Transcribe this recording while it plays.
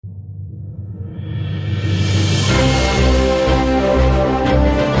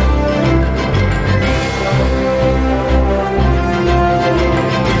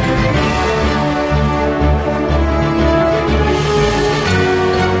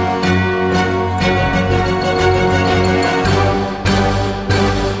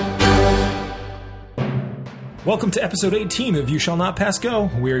Welcome to episode 18 of You Shall Not Pass Go.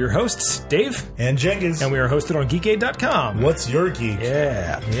 We are your hosts, Dave. And Jenkins. And we are hosted on Geekade.com. What's your geek?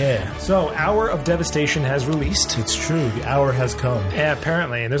 Yeah. So, Hour of Devastation has released. It's true. The hour has come. Yeah,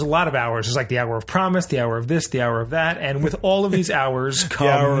 apparently. And there's a lot of hours. There's like the Hour of Promise, the Hour of this, the Hour of that. And with all of these hours come...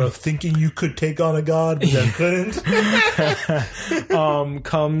 The hour of thinking you could take on a god, but then couldn't.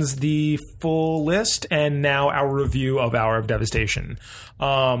 Comes the full list and now our review of Hour of Devastation.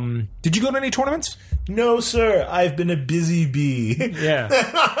 Did you go to any tournaments? No, sir. I've been a busy bee. Yeah.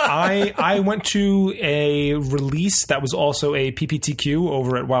 I went to a release that was also a PPTQ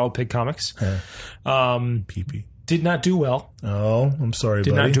over at Wild Pig Comics. PP. Did not do well. Oh, I'm sorry,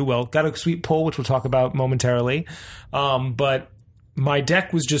 Did buddy. not do well. Got a sweet pull, which we'll talk about momentarily. But my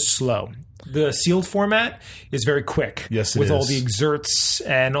deck was just slow. The sealed format is very quick. Yes, it with is. all the exerts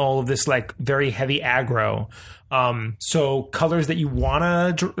and all of this like very heavy aggro. So colors that you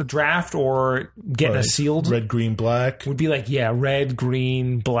want to draft or get in a sealed red, green, black would be like, red,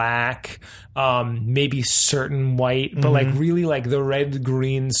 green, black, maybe certain white, but like really like the red,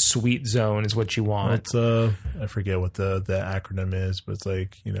 green sweet zone is what you want. It's I forget what the acronym is, but it's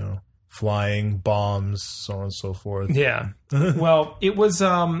like, flying, bombs, so on and so forth. Yeah. Well, it was,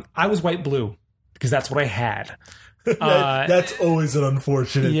 I was white blue because that's what I had. That's always an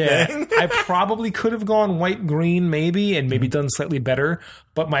unfortunate thing. I probably could have gone white green maybe and maybe done slightly better,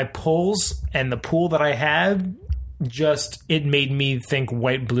 but my pulls and the pool that I had it made me think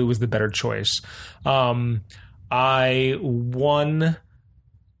white blue was the better choice. I won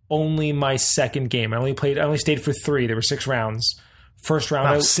only my second game. I only stayed for 3. There were 6 rounds. First round,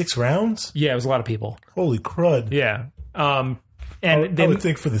 wow, 6 rounds? Yeah, it was a lot of people. Holy crud! Yeah. And I would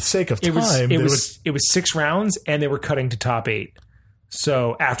think for the sake of time, it was 6 rounds, and they were cutting to top 8.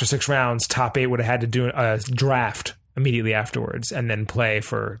 So after 6 rounds, top 8 would have had to do a draft immediately afterwards, and then play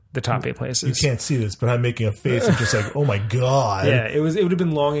for the top 8 places. You can't see this, but I'm making a face of just like, oh my god! Yeah, it would have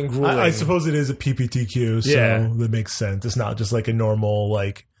been long and grueling. I suppose it is a PPTQ, so that makes sense. It's not just like a normal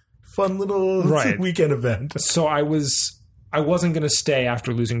fun little weekend event. So I wasn't going to stay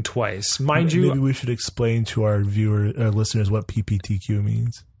after losing twice. Mind you... Maybe we should explain to our listeners what PPTQ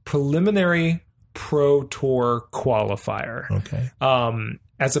means. Preliminary Pro Tour Qualifier. Okay.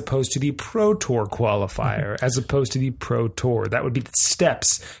 As opposed to the Pro Tour Qualifier, as opposed to the Pro Tour. That would be the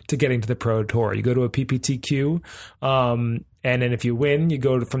steps to getting to the Pro Tour. You go to a PPTQ, and then if you win, you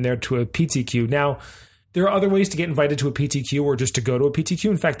go from there to a PTQ. Now... There are other ways to get invited to a PTQ or just to go to a PTQ.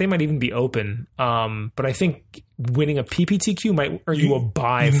 In fact, they might even be open. But I think winning a PPTQ might earn you a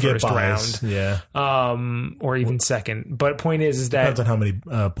bye first round. Yeah. Or even second. But point is that... Depends on how many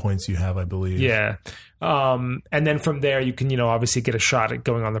points you have, I believe. Yeah. And then from there, you can, obviously get a shot at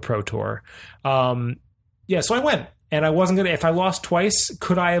going on the Pro Tour. So I went. And I wasn't going to... If I lost twice,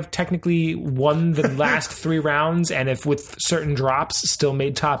 could I have technically won the last 3 rounds? And if with certain drops still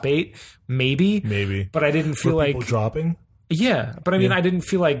made top 8? Maybe. But I didn't feel like... People dropping? Yeah. But I mean, I didn't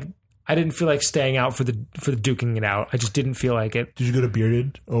feel like staying out for the duking it out. I just didn't feel like it. Did you go to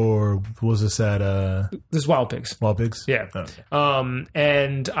Bearded? Or was this at... This is Wild Pigs. Wild Pigs? Yeah. Oh, okay.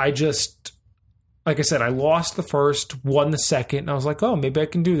 And I just... Like I said, I lost the first, won the second, and I was like, oh, maybe I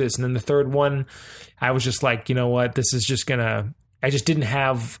can do this. And then the third one, I was just like, you know what, this is just gonna... I just didn't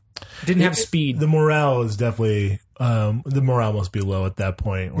have speed. The morale is definitely... the morale must be low at that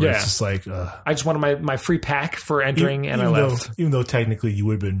point. Where it's just like... I just wanted my free pack for entering, and I left. Even though technically you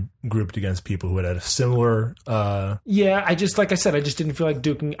would have been grouped against people who had a similar... Yeah, like I said, I just didn't feel like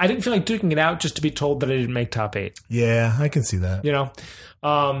duking... I didn't feel like duking it out just to be told that I didn't make top 8. Yeah, I can see that.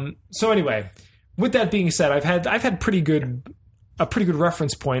 So anyway... With that being said, I've had a pretty good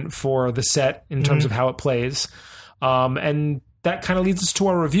reference point for the set in terms of how it plays, and that kind of leads us to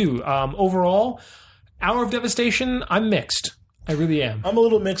our review. Overall, Hour of Devastation, I'm mixed. I really am. I'm a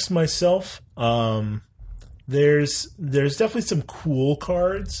little mixed myself. There's definitely some cool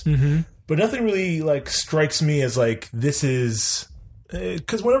cards, but nothing really strikes me as this is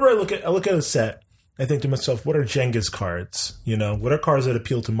because whenever I look at a set, I think to myself, what are Jenga's cards? What are cards that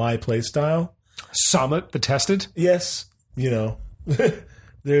appeal to my play style? Summit, the Tested? Yes. There's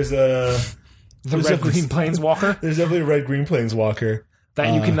the red-green Planeswalker? There's definitely a red-green Planeswalker.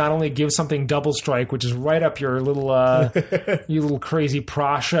 That you can not only give something double strike, which is right up your little crazy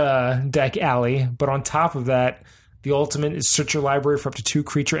Prasha deck alley, but on top of that, the ultimate is search your library for up to 2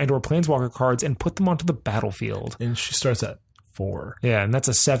 creature and or Planeswalker cards and put them onto the battlefield. And she starts at 4. Yeah, and that's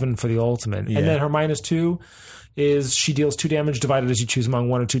a 7 for the ultimate. Yeah. And then her -2... is she deals 2 damage divided as you choose among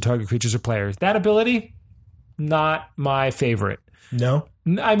 1 or 2 target creatures or players. That ability, not my favorite. No?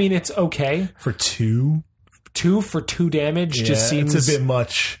 I mean, it's okay. For 2? 2 for 2 damage just seems... it's a bit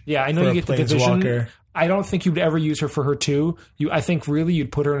much. Yeah, I know you get the division, I don't think you'd ever use her for her 2. I think really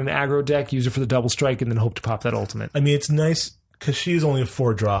you'd put her in an aggro deck, use her for the double strike, and then hope to pop that ultimate. I mean, it's nice because she's only a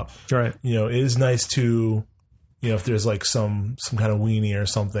 4-drop. Right. It is nice to, if there's like some kind of weenie or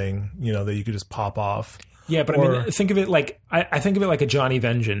something, that you could just pop off. Yeah, but I mean, think of it like I think of it like a Johnny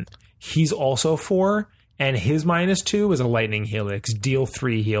Vengeance. He's also 4, and his -2 is a Lightning Helix. Deal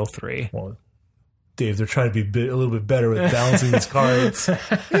 3, heal 3. Well, Dave, they're trying to be a little bit better with balancing these cards.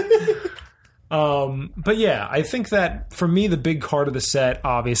 But yeah, I think that for me, the big card of the set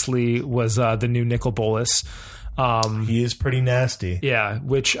obviously was the new Nicol Bolas. He is pretty nasty. Yeah,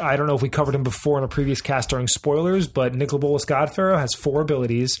 which I don't know if we covered him before in a previous cast during spoilers, but Nicol Bolas Godpharaoh has 4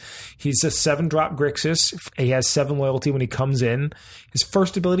 abilities. He's a 7-drop Grixis. He has 7 loyalty when he comes in. His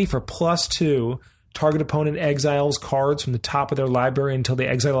first ability for +2, target opponent exiles cards from the top of their library until they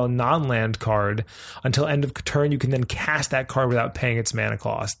exile a non-land card. Until end of turn, you can then cast that card without paying its mana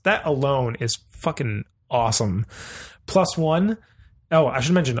cost. That alone is fucking awesome. +1. Oh, I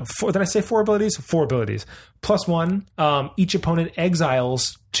should mention, did I say 4 abilities? 4 abilities. +1, each opponent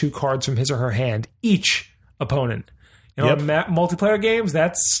exiles 2 cards from his or her hand. Each opponent. On multiplayer games,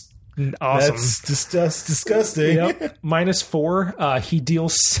 that's awesome. That's disgusting. Yep. -4, he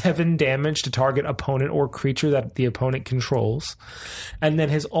deals 7 damage to target opponent or creature that the opponent controls. And then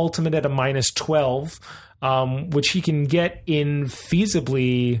his ultimate at a -12, which he can get in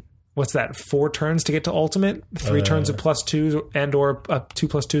feasibly... What's that? 4 turns to get to ultimate, 3 turns of +2s and or 2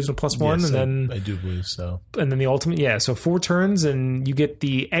 +2s and +1, yes, and then I do believe so. And then the ultimate, yeah. So 4 turns, and you get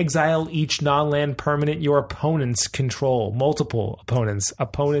the exile each non-land permanent your opponents control. Multiple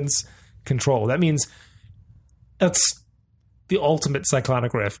opponents control. That means that's the ultimate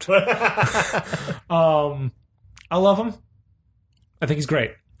Cyclonic Rift. I love him. I think he's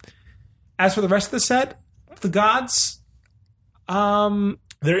great. As for the rest of the set, the gods.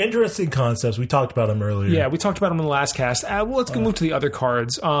 They're interesting concepts. We talked about them earlier. Yeah, we talked about them in the last cast. Let's move to the other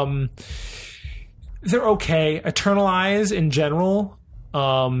cards. They're okay. Eternalize in general.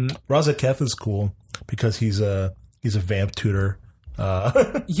 Razaketh is cool because he's a vamp tutor.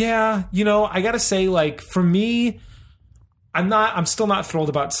 Yeah, I gotta say, like, for me, I'm still not thrilled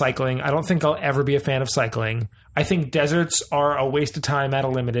about cycling. I don't think I'll ever be a fan of cycling. I think deserts are a waste of time at a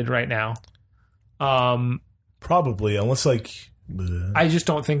limited right now. Probably, unless like. I just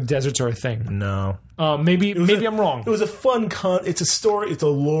don't think deserts are a thing. No. Maybe I'm wrong. It was a fun it's a story. It's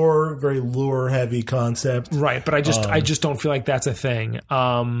a very lore heavy concept. Right, but I just don't feel like that's a thing.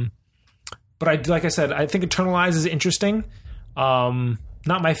 But like I said, I think Eternalize is interesting. Not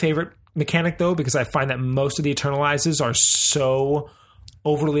my favorite mechanic though, because I find that most of the Eternalizes are so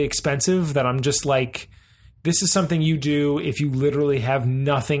overly expensive that I'm just like, this is something you do if you literally have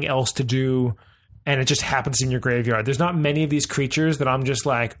nothing else to do. And it just happens in your graveyard. There's not many of these creatures that I'm just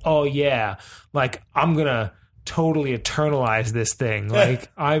like, oh yeah, like I'm gonna totally eternalize this thing.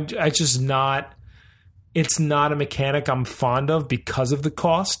 Like it's not a mechanic I'm fond of because of the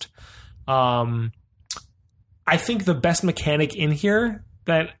cost. I think the best mechanic in here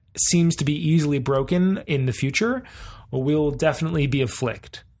that seems to be easily broken in the future will definitely be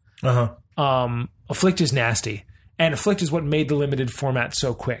Afflict. Afflict is nasty. And Afflict is what made the limited format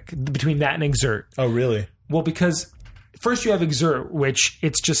so quick, between that and Exert. Oh, really? Well, because first you have Exert, which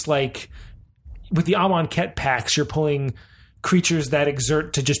it's just like, with the Amonkhet packs, you're pulling creatures that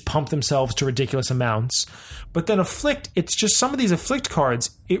exert to just pump themselves to ridiculous amounts. But then Afflict, it's just some of these Afflict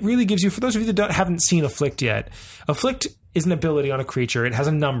cards, it really gives you, for those of you that haven't seen Afflict yet, Afflict is an ability on a creature. It has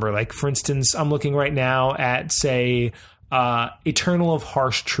a number. Like, for instance, I'm looking right now at, say, Eternal of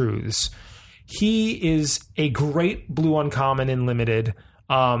Harsh Truths. He is a great blue uncommon in limited.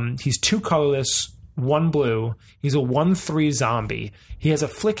 He's 2 colorless, 1 blue. He's a 1/3 zombie. He has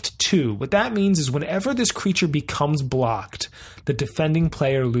Afflict 2. What that means is whenever this creature becomes blocked, the defending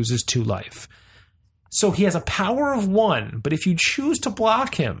player loses 2 life. So he has a power of 1, but if you choose to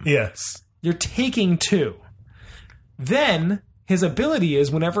block him, yes, you're taking 2. Then his ability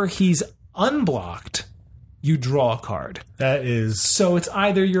is whenever he's unblocked, you draw a card. That is... So it's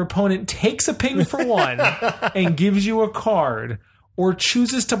either your opponent takes a ping for 1 and gives you a card, or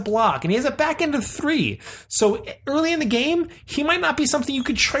chooses to block. And he has a back end of 3. So early in the game, he might not be something you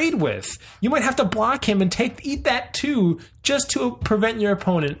could trade with. You might have to block him and eat that 2 just to prevent your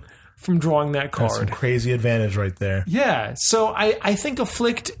opponent from drawing that card. That's some crazy advantage right there. Yeah. So I think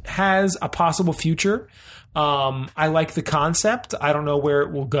Afflict has a possible future. I like the concept. I don't know where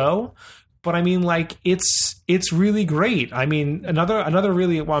it will go. But I mean, like it's really great. I mean, another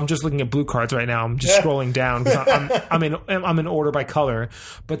really. Well, I'm just looking at blue cards right now. I'm just scrolling down because I'm in order by color.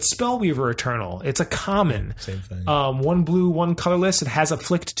 But Spellweaver Eternal, it's a common. Same thing. One blue, one colorless. It has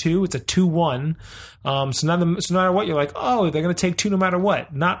afflict 2. It's a 2/1. So no matter what, you're like, oh, they're going to take 2 no matter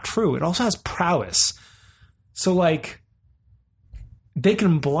what. Not true. It also has prowess. So like. They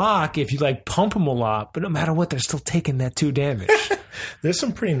can block if you like pump them a lot, but no matter what, they're still taking that 2 damage. There's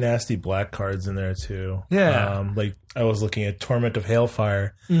some pretty nasty black cards in there too. Yeah. Like I was looking at Torment of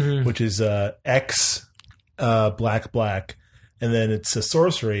Hailfire, which is X black, and then it's a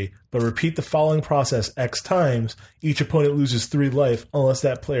sorcery, but repeat the following process X times. Each opponent loses 3 life unless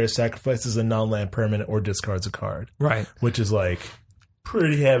that player sacrifices a non-land permanent or discards a card. Right. Which is like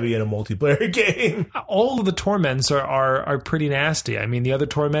pretty heavy in a multiplayer game. All of the torments are pretty nasty. I mean, the other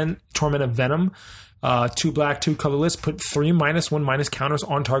torment of Venom, 2 black, 2 colorless, put 3 -1/- counters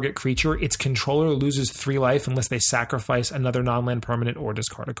on target creature. Its controller loses 3 life unless they sacrifice another non-land permanent or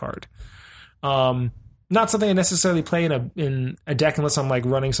discard a card. Not something I necessarily play in a deck unless I'm like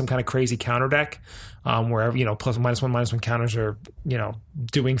running some kind of crazy counter deck, where plus -1/- counters are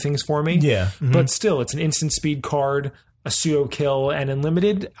doing things for me. Yeah, but still, it's an instant speed card. A pseudo kill, and in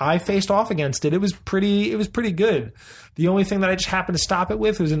limited, I faced off against it. It was pretty good. The only thing that I just happened to stop it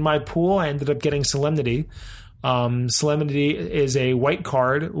with was in my pool. I ended up getting Solemnity. Solemnity is a white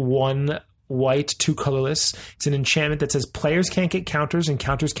card, 1 white, 2 colorless. It's an enchantment that says players can't get counters, and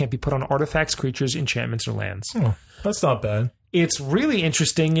counters can't be put on artifacts, creatures, enchantments, or lands. Oh, that's not bad. It's really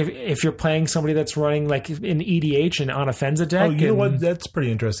interesting if you're playing somebody that's running like an EDH and on a Fenza deck. Oh, you know what? That's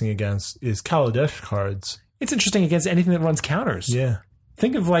pretty interesting against is Kaladesh cards. It's interesting against anything that runs counters. Yeah.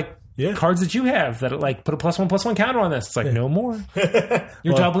 Think of like cards that you have that like put a +1/+1 counter on this. It's like no more.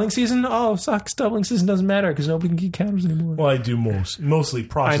 Your doubling season? Oh, sucks. Doubling season doesn't matter because nobody can get counters anymore. Well, I do mostly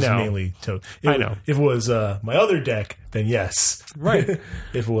process mainly. I know. If it was my other deck, then yes. Right.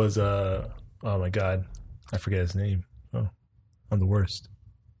 If it was oh my god, I forget his name. Oh, I'm the worst.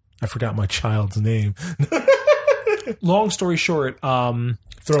 I forgot my child's name. Long story short,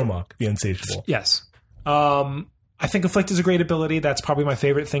 Thromok, the Insatiable. Yes. I think Afflict is a great ability. That's probably my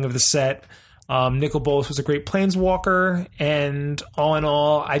favorite thing of the set. Nicol Bolas was a great planeswalker, and all in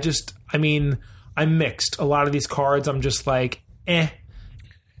all, I'm mixed. A lot of these cards, I'm just like,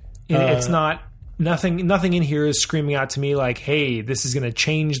 It's not nothing in here is screaming out to me like, hey, this is going to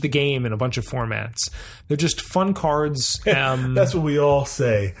change the game in a bunch of formats. They're just fun cards. That's what we all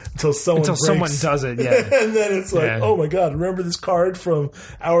say until someone does it, yeah. And then it's like, oh my god, remember this card from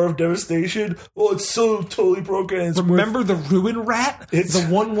Hour of Devastation? Well, it's so totally broken. Remember the Ruin Rat? It's the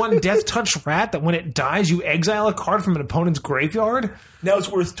 1/1 Death Touch Rat that when it dies, you exile a card from an opponent's graveyard? Now it's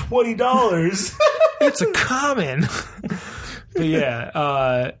worth $20. It's a common. But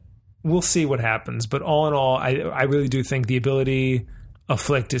yeah, we'll see what happens. But all in all, I really do think the ability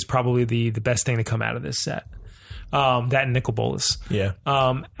Afflict is probably the best thing to come out of this set. That and Nicol Bolas. Yeah.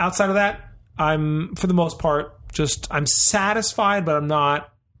 Outside of that, I'm, for the most part, I'm satisfied, but I'm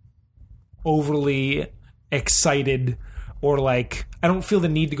not overly excited or like, I don't feel the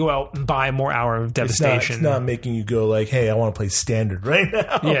need to go out and buy more Hour of Devastation. It's not making you go like, hey, I want to play Standard right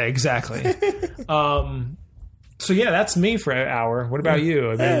now. Yeah, exactly. So yeah, that's me for an hour. What about you?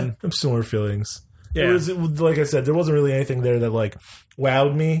 I mean, I'm similar feelings. Yeah. It was, like I said, there wasn't really anything there that like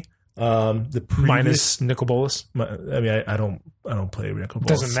wowed me. The previous, minus Nicol Bolas. I don't play Nicol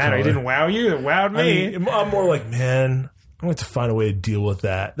Bolas. Doesn't matter. It didn't wow you. It wowed me. I'm more like, man, I'm going to find a way to deal with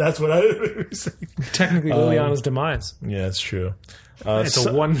that. That's what I was saying. Technically, Liliana's demise. Yeah, that's true. It's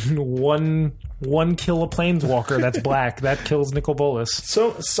a one kill a planeswalker that's black that kills Nicol Bolas.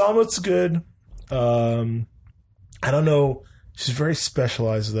 So Samet's good. I don't know. She's very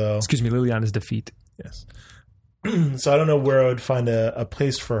specialized, though. Excuse me, Liliana's defeat. Yes. So I don't know where I would find a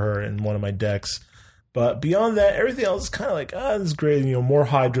place for her in one of my decks. But beyond that, everything else is kind of like, this is great. More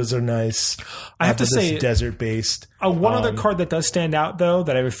Hydras are nice. I have to say, desert-based. One other card that does stand out, though,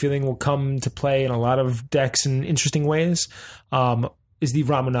 that I have a feeling will come to play in a lot of decks in interesting ways, is the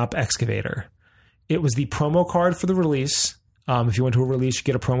Ramunap Excavator. It was the promo card for the release. If you went to a release, you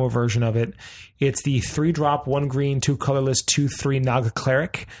get a promo version of it. It's the 3-drop, 1 green, 2 colorless, 2/3 Naga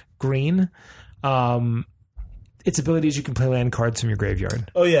Cleric green. Its abilities, you can play land cards from your graveyard.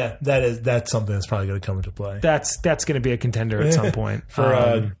 Oh yeah, that's something that's probably going to come into play. That's going to be a contender at some point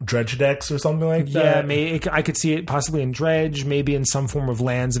for dredge decks or something like that. Yeah, I could see it possibly in dredge, maybe in some form of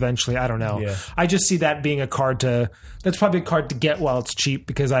lands eventually. I don't know. Yeah. I just see that being that's probably a card to get while it's cheap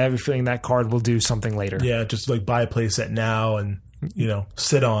because I have a feeling that card will do something later. Yeah, just like buy a playset now and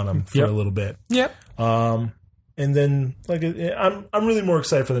sit on them for a little bit. Yep. And And then, like, I'm really more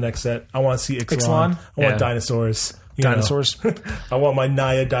excited for the next set. I want to see Ixalan. I want dinosaurs. Dinosaurs. I want my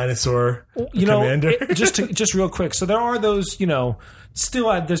Naya dinosaur commander. Just real quick. So there are those,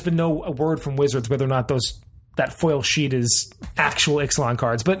 still there's been no word from Wizards whether or not that foil sheet is actual Ixalan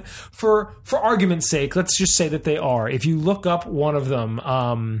cards. But for argument's sake, let's just say that they are. If you look up one of them,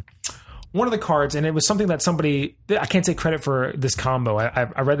 one of the cards, and it was something that somebody, I can't take credit for this combo.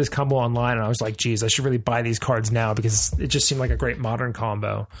 I read this combo online and I was like, geez, I should really buy these cards now because it just seemed like a great modern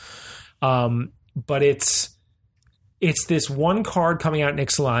combo. But it's this one card coming out in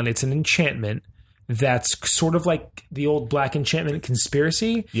Ixalan. It's an enchantment that's sort of like the old black enchantment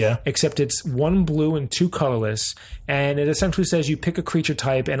Conspiracy. Yeah. Except it's 1 blue and 2 colorless. And it essentially says you pick a creature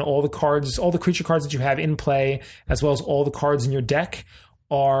type and all the creature cards that you have in play, as well as all the cards in your deck,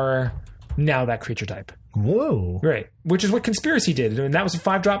 are now that creature type. Whoa. Right. Which is what Conspiracy did. And that was a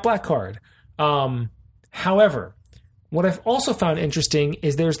 5-drop black card. However, what I've also found interesting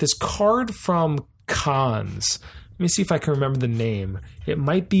is there's this card from Khans. Let me see if I can remember the name. It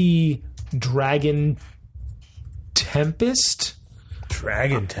might be Dragon Tempest.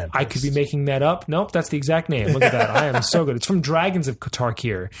 Dragon Tempest. I could be making that up. Nope, that's the exact name. Look at that. I am so good. It's from Dragons of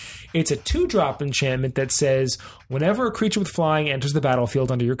Tarkir. It's a 2-drop enchantment that says, whenever a creature with flying enters the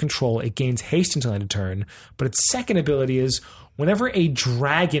battlefield under your control, it gains haste until end of turn. But its second ability is, whenever a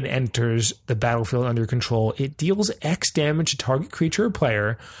dragon enters the battlefield under your control, it deals X damage to target creature or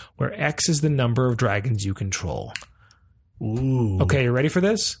player, where X is the number of dragons you control. Ooh. Okay, you ready for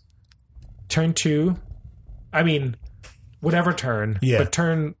this? Turn 2. Whatever turn. Yeah. But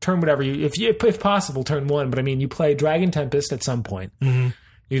turn whatever you, if possible, turn 1. But you play Dragon Tempest at some point. Mm-hmm.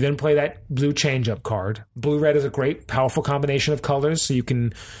 You then play that blue change-up card. Blue-red is a great, powerful combination of colors, so you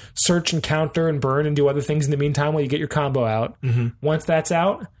can search and counter and burn and do other things in the meantime while you get your combo out. Mm-hmm. Once that's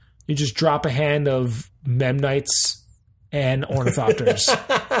out, you just drop a hand of Memnites and Ornithopters.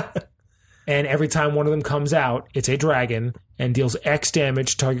 And every time one of them comes out, it's a dragon and deals X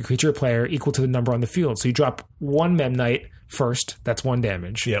damage to target creature or player equal to the number on the field. So you drop 1 Memnite first, that's 1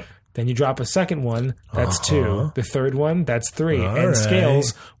 damage. Yep. Then you drop a second one, that's 2. The third one, that's 3. All and right.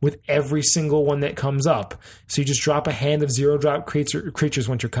 Scales with every single one that comes up. So you just drop a hand of 0-drop creatures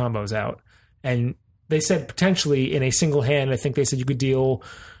once your combo's out. And they said potentially in a single hand, I think they said you could deal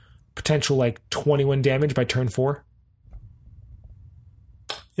potential 21 damage by turn 4.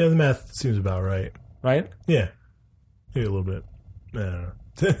 Yeah, the math seems about right. Right? Yeah. Maybe a little bit. I don't know.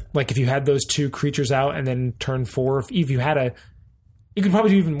 If you had those 2 creatures out and then turn 4, if you had you could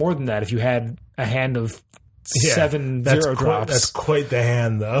probably do even more than that if you had a hand of 7 0-drops. That's quite the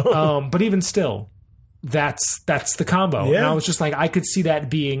hand, though. But even still, that's the combo. Yeah. And I was just like, I could see that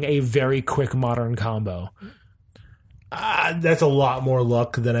being a very quick modern combo. That's a lot more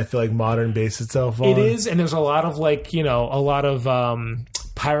luck than I feel like Modern based itself on. It is, and there's a lot of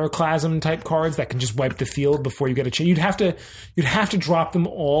Pyroclasm type cards that can just wipe the field before you get a chance. You'd have to drop them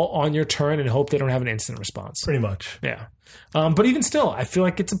all on your turn and hope they don't have an instant response. Pretty much. Yeah. But even still, I feel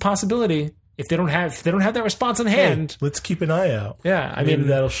like it's a possibility. If they don't have that response in hand, let's keep an eye out. Yeah, Maybe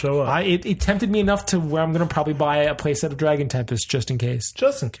that'll show up. It tempted me enough to where I'm going to probably buy a playset of Dragon Tempest just in case.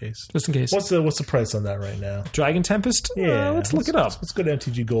 Just in case. What's the price on that right now? Dragon Tempest? Yeah, let's look it up. Let's go to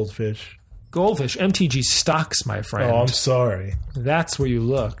MTG Goldfish. Goldfish, MTG Stocks, my friend. Oh, I'm sorry. That's where you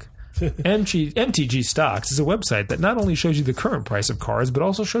look. MTG Stocks is a website that not only shows you the current price of cards, but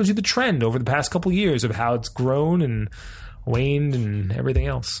also shows you the trend over the past couple years of how it's grown and waned and everything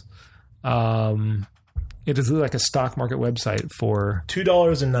else. It is like a stock market website for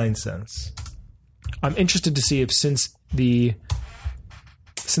 $2.09. I'm interested to see if since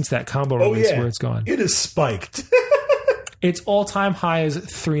that combo release where it's gone. It is spiked. Its all-time high is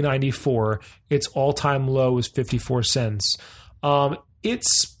 $3.94. Its all-time low is 54 cents. It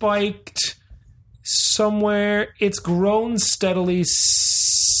spiked somewhere. It's grown steadily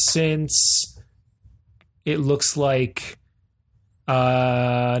since it looks like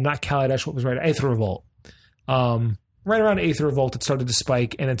not Kaladesh, what was right? Aether Revolt. Right around Aether Revolt, it started to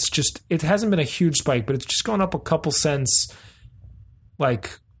spike, and it hasn't been a huge spike, but it's just gone up a couple cents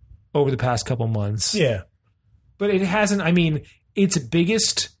over the past couple months. Yeah. But it hasn't, its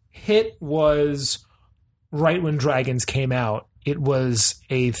biggest hit was right when Dragons came out. It was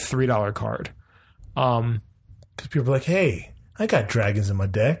a $3 card. Because people are like, hey, I got dragons in my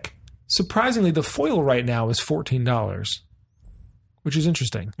deck. Surprisingly, the foil right now is $14, which is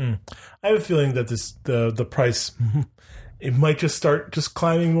interesting. I have a feeling that the price, it might just start just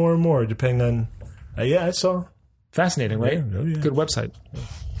climbing more and more, depending on... yeah, I saw. Fascinating, right? Yeah, oh, yeah. Good website.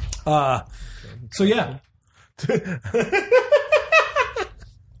 So, yeah.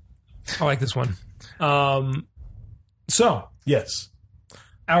 I like this one. So, Yes.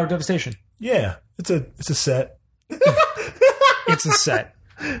 Hour of Devastation. Yeah. It's a set. It's a set.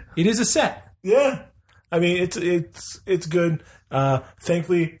 It is a set. Yeah. I mean, it's good.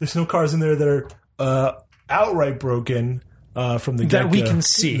 Thankfully, there's no cars in there that are outright broken from the get-go. That we can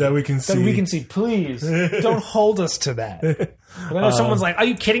see. That we can see. That we can see. Please don't hold us to that. But I know someone's like, "Are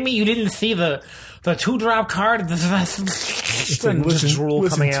you kidding me? You didn't see the 2-drop card?" It's like, just drool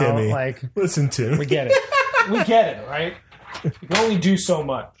coming Timmy. out. Like, listen, Tim. we get it. We get it, right? You can only do so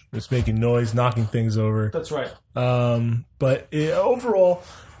much. Just making noise, knocking things over. That's right. But overall,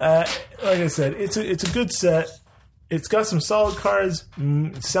 like I said, it's a good set. It's got some solid cards.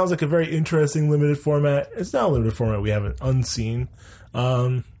 It sounds like a very interesting limited format. It's not a limited format we haven't unseen.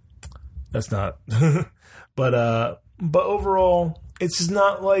 That's not. But overall, it's just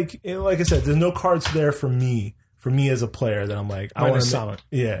not like I said. There's no cards there for me as a player that I'm like, I want to summon.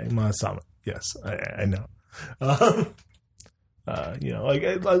 Yeah, minus summon. Yes, I know.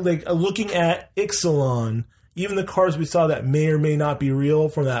 Like looking at Ixalan, even the cards we saw that may or may not be real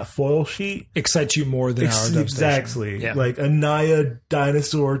from that foil sheet excites you more than our exactly. Yeah. Like a Naya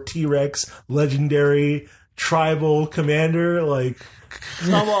dinosaur, T-Rex, legendary, tribal commander. Like,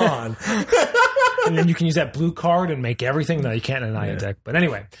 come on. And then you can use that blue card and make everything. No, you can't in a Naya deck. But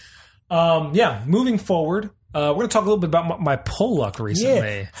anyway, moving forward. We're going to talk a little bit about my pull luck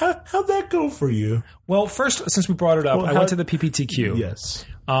recently. Yeah. How'd that go for you? Well, first, since we brought it up, I went to the PPTQ. Yes.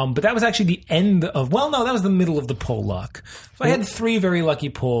 But that was actually the end of... Well, no, that was the middle of the pull luck. So I had 3 very lucky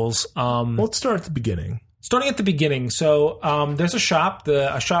pulls. Let's start at the beginning. Starting at the beginning. So there's a shop.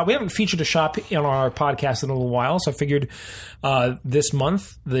 We haven't featured a shop in our podcast in a little while, so I figured this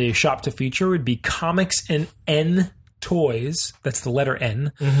month the shop to feature would be Comics and N Toys. That's the letter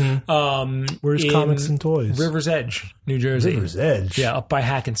N. Mm-hmm. Where's Comics and Toys? River's Edge, New Jersey. River's Edge? Yeah, up by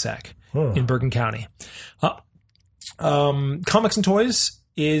Hackensack in Bergen County. Comics and Toys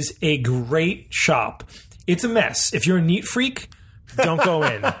is a great shop. It's a mess. If you're a neat freak, don't go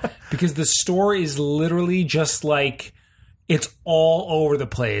in. Because the store is literally just like... It's all over the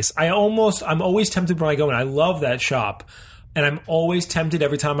place. I'm always tempted when I go in. I love that shop. And I'm always tempted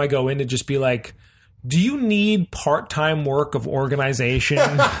every time I go in to just be like... Do you need part-time work of organization?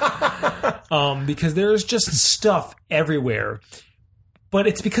 Because there's just stuff everywhere. But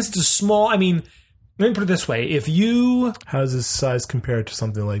it's because it's a small... I mean, let me put it this way. If you... How does this size compare to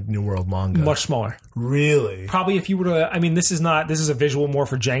something like New World Manga? Much smaller. Really? Probably if you were to... I mean, this is a visual more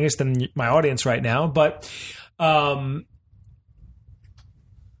for Genghis than my audience right now. But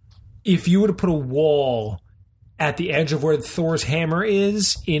if you were to put a wall... at the edge of where Thor's hammer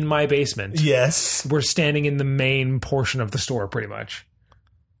is in my basement. Yes. We're standing in the main portion of the store, pretty much.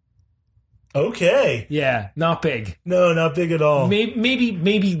 Okay. Yeah, not big. No, not big at all. Maybe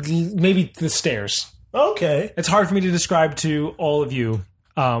the stairs. Okay. It's hard for me to describe to all of you,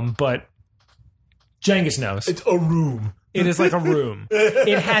 but Genghis knows. It's a room. It is like a room.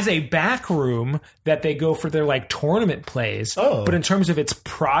 It has a back room that they go for their like tournament plays. Oh. But in terms of its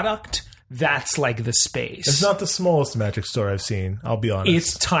product... That's like the space. It's not the smallest Magic store I've seen, I'll be honest.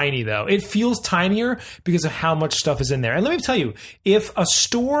 It's tiny, though. It feels tinier because of how much stuff is in there. And let me tell you, if a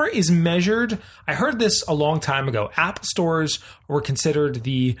store is measured... I heard this a long time ago. Apple stores were considered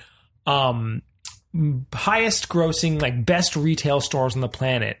the highest grossing, like best retail stores on the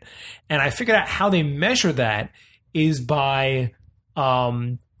planet. And I figured out how they measure that is by...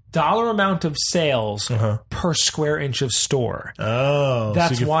 dollar amount of sales per square inch of store. Oh.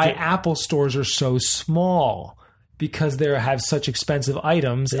 That's why Apple stores are so small, because they have such expensive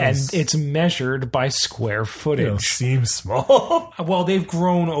items, and it's measured by square footage. They don't seem small. Well, they've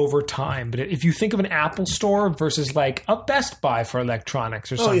grown over time, but if you think of an Apple store versus like a Best Buy for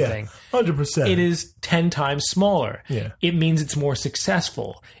electronics or something, 100%. it is 10 times smaller. Yeah. It means it's more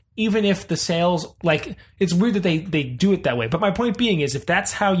successful. Even if the sales, like, it's weird that they do it that way. But my point being is, if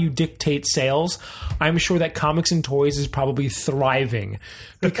that's how you dictate sales, I'm sure that Comics and Toys is probably thriving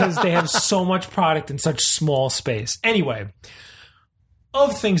because they have so much product in such small space. Anyway,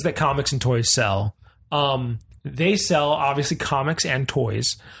 of things that Comics and Toys sell, they sell, obviously, comics and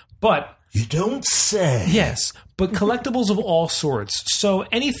toys, but... You don't say. Yes, but collectibles of all sorts. So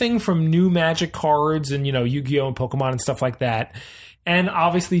anything from new Magic cards and, Yu-Gi-Oh! And Pokemon and stuff like that... And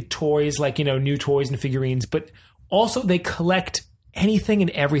obviously toys, like, new toys and figurines. But also they collect anything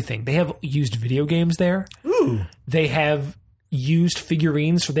and everything. They have used video games there. Ooh. They have used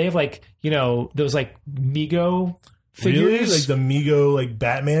figurines. So they have, like, those, like, Mego figures. Really? Like the Mego, like,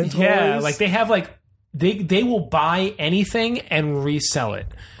 Batman toys? Yeah, like, they have, like... They will buy anything and resell it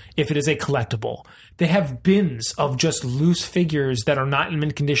if it is a collectible. They have bins of just loose figures that are not in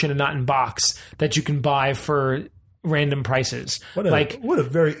mint condition and not in box that you can buy for... random prices. What a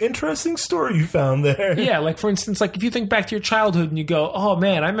very interesting story you found there. Yeah, like for instance, like if you think back to your childhood and you go, oh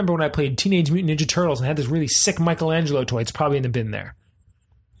man, I remember when I played Teenage Mutant Ninja Turtles and had this really sick Michelangelo toy. It's probably in the bin there.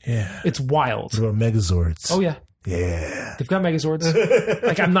 Yeah. It's wild. What about Megazords? Oh yeah. Yeah. They've got Megazords.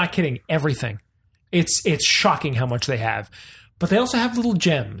 Like, I'm not kidding. Everything. It's shocking how much they have. But they also have little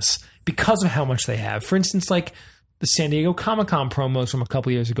gems because of how much they have. For instance, like the San Diego Comic-Con promos from a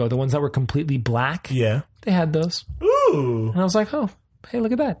couple years ago, the ones that were completely black. Yeah. They had those. Ooh. And I was like, oh, hey,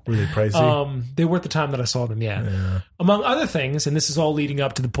 look at that. Were they pricey? They were at the time that I saw them, yeah. Among other things, and this is all leading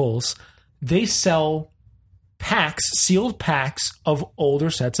up to the pulls, they sell packs, sealed packs of older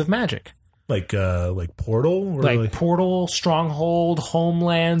sets of Magic. Like Portal? Or like Portal, Stronghold,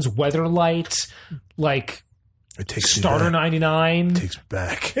 Homelands, Weatherlight, like it takes Starter 99. It takes me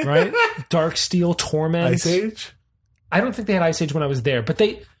back. Right? Darksteel, Torment. Ice Age? I don't think they had Ice Age when I was there, but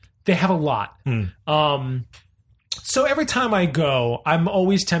they have a lot. So every time I go, I'm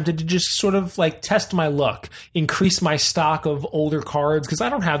always tempted to just sort of like test my luck, increase my stock of older cards, because I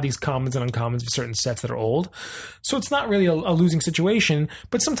don't have these commons and uncommons for certain sets that are old. So it's not really a losing situation,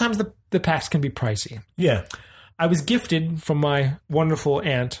 but sometimes the packs can be pricey. Yeah. I was gifted from my wonderful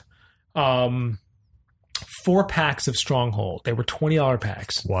aunt 4 packs of Stronghold. They were $20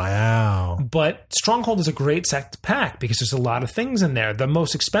 packs. Wow. But Stronghold is a great set to pack because there's a lot of things in there. The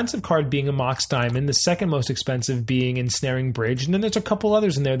most expensive card being a Mox Diamond, the second most expensive being Ensnaring Bridge, and then there's a couple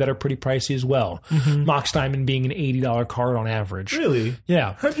others in there that are pretty pricey as well. Mox Diamond being an $80 card on average. Really?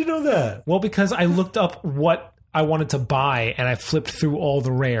 Yeah. How'd you know that? Well, because I looked up what I wanted to buy and I flipped through all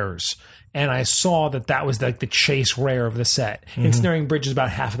the rares. And I saw that was like the chase rare of the set. Ensnaring Bridge is about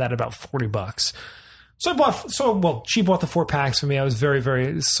half of that, about $40. So she bought the 4 packs for me. I was very,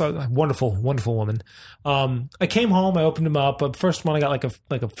 very wonderful, wonderful woman. I came home, I opened them up. The first one I got like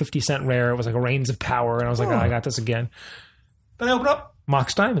a 50-cent rare. It was like a Reigns of Power, and I was like, I got this again. Then I opened up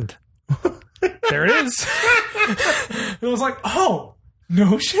Mox Diamond. There it is. And I was like, oh,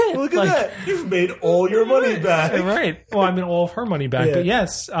 no shit. Look at that. You've made all your money back. Right. Well, I mean, all of her money back. Yeah. But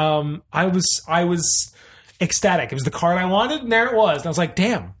yes, I was ecstatic. It was the card I wanted, and there it was. And I was like,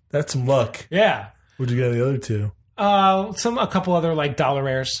 damn. That's some luck. Yeah. What'd you get the other 2? A couple other like dollar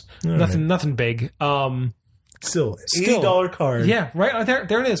rares. Nothing big. Still $80 card. Yeah, right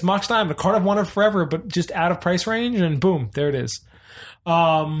there it is. Mox Diamond, a card I've wanted forever, but just out of price range, and boom, there it is.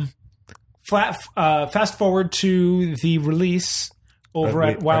 Fast forward to the release over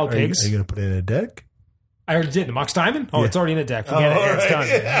at Wild Pigs. Are you going to put it in a deck? I already did. The Mox Diamond? Oh, it's already in the deck. Forget it. It's done.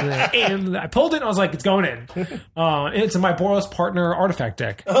 Yeah. And I pulled it and I was like, it's going in. And it's in my Boros Partner artifact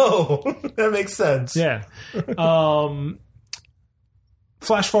deck. Oh, that makes sense. Yeah.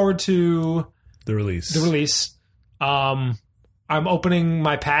 Flash forward to the release. I'm opening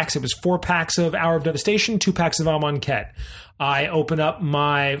my packs. It was 4 packs of Hour of Devastation, 2 packs of Amonkhet. I open up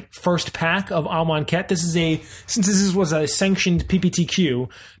my first pack of Amonkhet. Since this was a sanctioned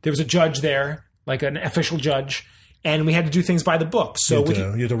PPTQ, there was a judge there, like an official judge, and we had to do things by the book. So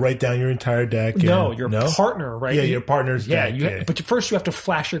you had to write down your entire deck. Your partner, right? Yeah, your partner's deck. But first you have to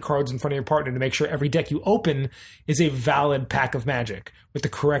flash your cards in front of your partner to make sure every deck you open is a valid pack of Magic with the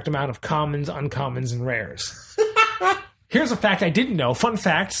correct amount of commons, uncommons, and rares. Here's a fact I didn't know. Fun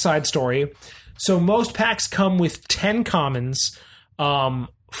fact, side story. So most packs come with 10 commons, 4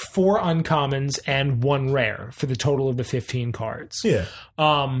 uncommons, and 1 rare for the total of the 15 cards. Yeah.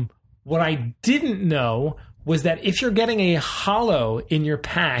 What I didn't know was that if you're getting a holo in your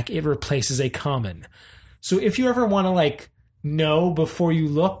pack, it replaces a common. So if you ever want to know before you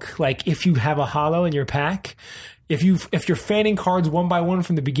look, if you have a holo in your pack, if you're fanning cards one by one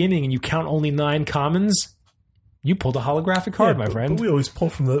from the beginning and you count only 9 commons, you pulled a holographic card, my friend. But we always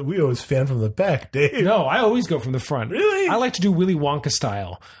fan from the back, Dave. No, I always go from the front. Really? I like to do Willy Wonka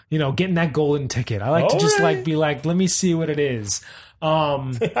style. Getting that golden ticket. I like to just be like, let me see what it is.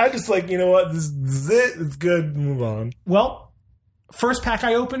 I just you know what? This is it. It's good. Move on. Well, first pack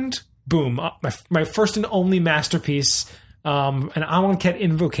I opened, boom. My first and only masterpiece, an Amonkhet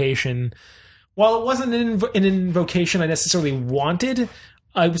Invocation. While it wasn't an invocation I necessarily wanted,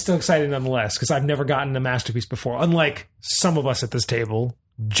 I was still excited nonetheless because I've never gotten a masterpiece before. Unlike some of us at this table,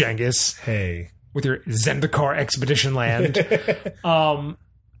 Genghis. Hey. With your Zendikar Expedition Land. I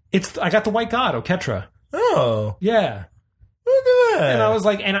got the White God, Oketra. Oh. Yeah. look at that. And I was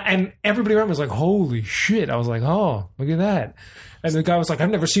like, and everybody around me was like, holy shit. I was like, oh, look at that. And the guy was like,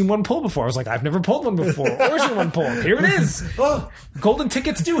 I've never seen one pull before. I was like, I've never pulled one before. Or seen one pull. Here it is. Golden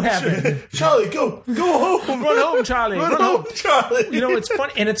tickets do happen. Charlie, go home. Run home, Charlie. Run home, Charlie. You know, it's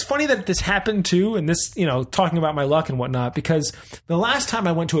funny. And it's funny that this happened too. And this, you know, talking about my luck and whatnot, because the last time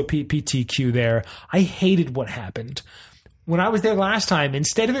I went to a PPTQ there, I hated what happened. When I was there last time,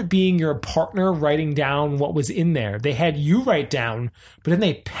 instead of it being your partner writing down what was in there, they had you write down, but then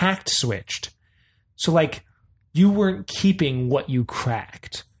they pact switched. So like, you weren't keeping what you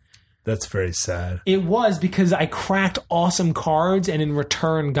cracked. That's very sad. It was, because I cracked awesome cards and in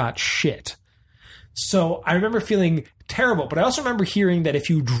return got shit. So I remember feeling terrible, but I also remember hearing that if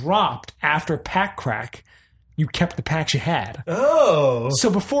you dropped after pack crack, you kept the packs you had. Oh. So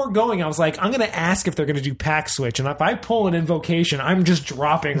before going, I was like, I'm going to ask if they're going to do pack switch. And if I pull an invocation, I'm just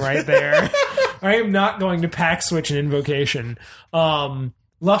dropping right there. I am not going to pack switch an invocation.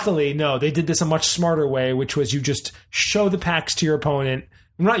 Luckily, no, they did this a much smarter way, which was you just show the packs to your opponent.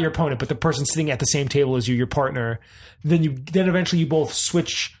 Not your opponent, but the person sitting at the same table as you, your partner. Then eventually you both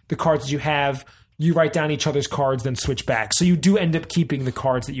switch the cards that you have. You write down each other's cards, then switch back. So you do end up keeping the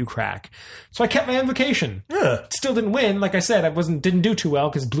cards that you crack. So I kept my invocation. Yeah. Still didn't win. Like I said, didn't do too well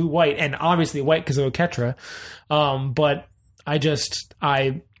because blue-white, and obviously white because of Oketra. But I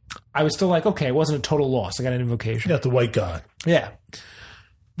was still like, okay, it wasn't a total loss. I got an invocation. You got the white god. Yeah.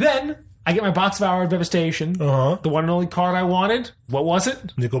 Then I get my Box of Hour of Devastation. Uh-huh. The one and only card I wanted. What was it?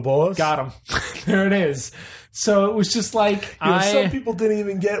 Nicol Bolas. Got him. There it is. So it was just like some people didn't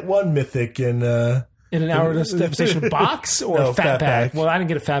even get one mythic in an Hour of Devastation box or no, fat bag. pack. Well, I didn't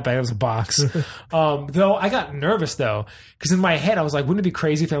get a fat bag. It was a box. Though I got nervous though, because in my head I was like, wouldn't it be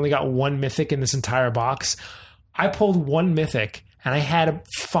crazy if I only got one mythic in this entire box? I pulled one mythic. And I had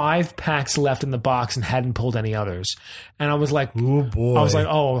 5 packs left in the box and hadn't pulled any others. And I was like, oh boy. I was like,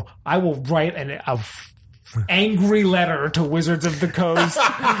 oh, I will write an angry letter to Wizards of the Coast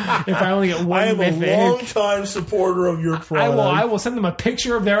if I only get one mythic. I am a long-time supporter of your product. I will send them a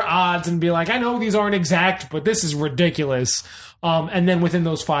picture of their odds and be like, I know these aren't exact, but this is ridiculous. And then within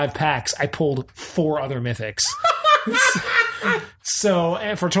those 5 packs, I pulled 4 other mythics. So,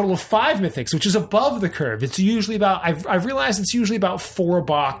 and for a total of 5 mythics, which is above the curve. It's usually about, I've realized it's usually about 4 a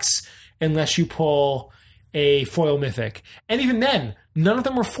box unless you pull a foil mythic. And even then, none of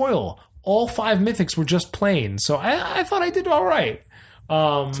them were foil. All 5 mythics were just plain. So I thought I did all right.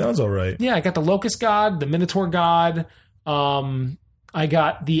 Sounds all right. Yeah, I got the Locust God, the Minotaur God. I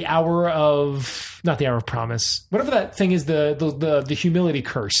got the Hour of, not the Hour of Promise. Whatever that thing is, the Humility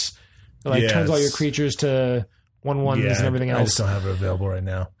Curse. That turns all your creatures to 1/1s and everything else. I just don't have it available right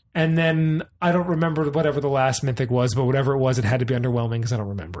now. And then I don't remember whatever the last mythic was, but whatever it was, it had to be underwhelming because I don't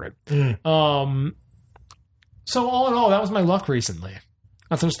remember it. So all in all, that was my luck recently.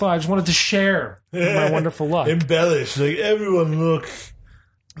 I just wanted to share my wonderful luck. Embellish. Like, everyone, look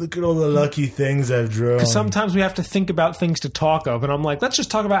at all the lucky things I've drawn. Because sometimes we have to think about things to talk of, and I'm like, let's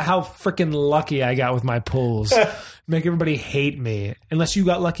just talk about how freaking lucky I got with my pulls. Make everybody hate me. Unless you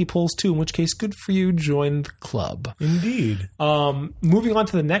got lucky pulls too, in which case, good for you, join the club. Indeed. Moving on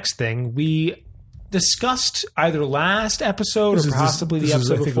to the next thing, we discussed either last episode or possibly the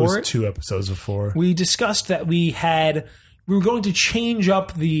episode before it. 2 episodes before. We discussed that we were going to change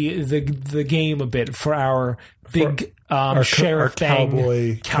up the game a bit for our big Sheriff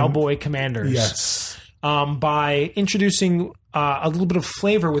Bang cowboy commanders. Yes. By introducing a little bit of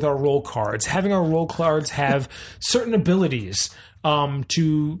flavor with our role cards, having our role cards have certain abilities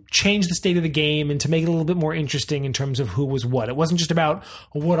to change the state of the game and to make it a little bit more interesting in terms of who was what. It wasn't just about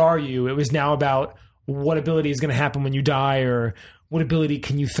what are you, it was now about what ability is going to happen when you die, or what ability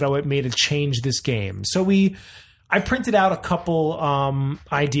can you throw at me to change this game. So I printed out a couple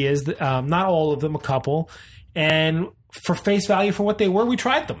ideas, not all of them, a couple, and for face value for what they were, we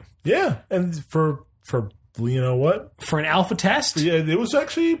tried them. Yeah, and for you know what? For an alpha test? Yeah, it was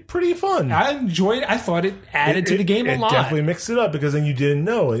actually pretty fun. I enjoyed it. I thought it added to the game a lot. It definitely mixed it up, because then you didn't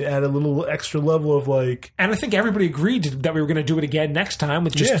know. It added a little extra level of like... And I think everybody agreed that we were going to do it again next time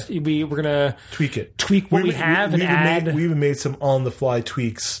with just... Yeah. We were going to... Tweak what we have and add... We even made some on-the-fly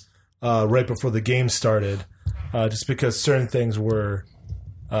tweaks right before the game started, just because certain things were...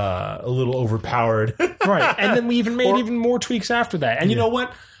 a little overpowered. Right. And then we even made even more tweaks after that. And you know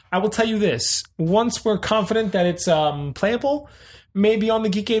what? I will tell you this. Once we're confident that it's playable, maybe on the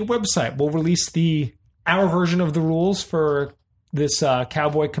Geekade website, we'll release our version of the rules for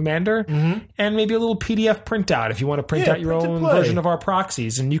Cowboy Commander, and maybe a little PDF printout if you want to print out your own version of our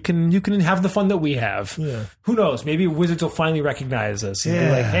proxies, and you can have the fun that we have. Yeah. Who knows? Maybe Wizards will finally recognize us and be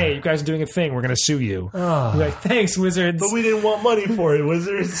like, "Hey, you guys are doing a thing. We're going to sue you." We're like, "Thanks, Wizards," but we didn't want money for it,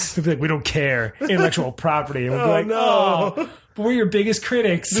 Wizards. They'll be like, "We don't care. Intellectual property." And we'll be like, no. "Oh, but we're your biggest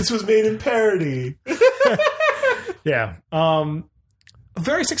critics." This was made in parody. Yeah.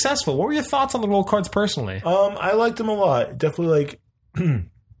 Very successful. What were your thoughts on the roll cards personally? I liked them a lot. Definitely,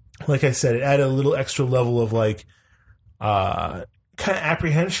 like I said, it added a little extra level of kind of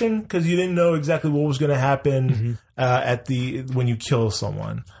apprehension because you didn't know exactly what was going to happen when you kill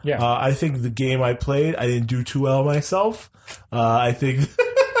someone. Yeah. I think the game I played, I didn't do too well myself. I think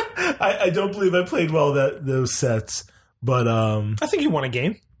I don't believe I played well those sets, but I think you won a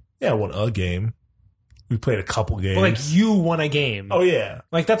game. Yeah, I won a game. We played a couple games. But, you won a game. Oh, yeah.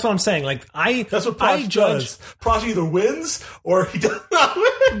 That's what I'm saying. That's what Prosh does. Prosh either wins or he does not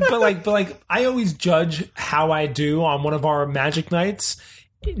win. but I always judge how I do on one of our Magic nights.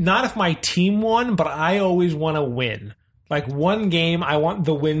 Not if my team won, but I always want to win. One game, I want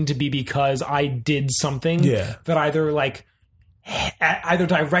the win to be because I did something that either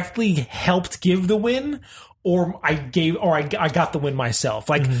directly helped give the win or I got the win myself.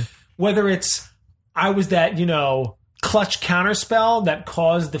 Whether it's I was that, clutch counterspell that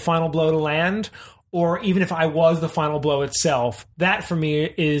caused the final blow to land, or even if I was the final blow itself, that for me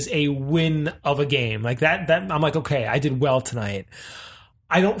is a win of a game. That I'm like, okay, I did well tonight.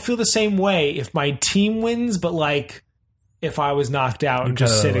 I don't feel the same way if my team wins, but if I was knocked out and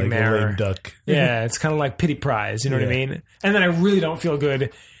just sitting there. A lame duck. Yeah, it's kind of like pity prize, you know what I mean? And then I really don't feel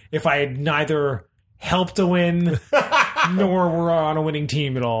good if I had neither helped to win nor were on a winning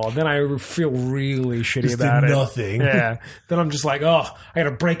team at all. Then I feel really shitty about it. Nothing. Yeah. Then I'm just like, I got to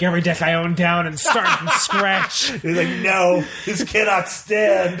break every deck I own down and start from scratch. You're like, no, this cannot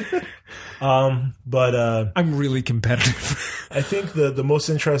stand. But I'm really competitive. I think the most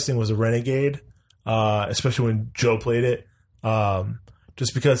interesting was a Renegade, especially when Joe played it.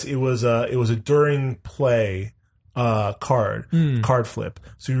 Just because it was a during play card flip.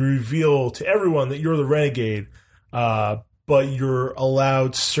 So you reveal to everyone that you're the Renegade, but you're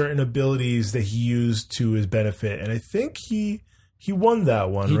allowed certain abilities that he used to his benefit. And I think he won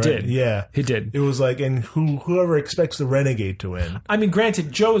that one, right? He did. Yeah. He did. It was and whoever expects the Renegade to win. I mean,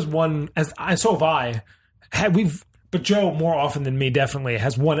 granted, Joe has won, so have I. But Joe, more often than me, definitely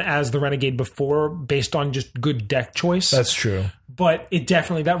has won as the Renegade before based on just good deck choice. That's true. But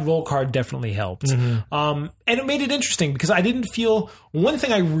that roll card definitely helped. And it made it interesting because I didn't feel... One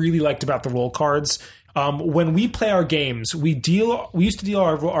thing I really liked about the roll cards, when we play our games, we used to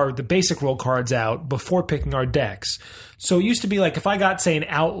deal the basic roll cards out before picking our decks. So it used to be if I got, say, an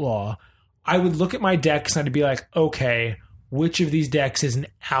Outlaw, I would look at my decks and I'd be like, okay, which of these decks is an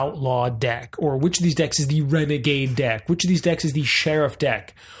Outlaw deck? Or which of these decks is the Renegade deck? Which of these decks is the Sheriff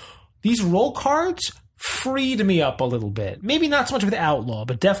deck? These roll cards freed me up a little bit. Maybe not so much with Outlaw,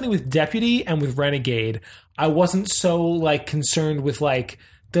 but definitely with Deputy and with Renegade. I wasn't so concerned with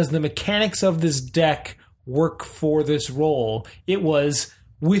does the mechanics of this deck work for this role? It was,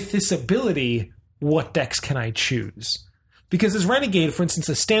 with this ability, what decks can I choose? Because as Renegade, for instance,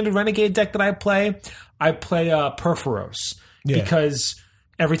 a standard Renegade deck that I play Perforos. Yeah. Because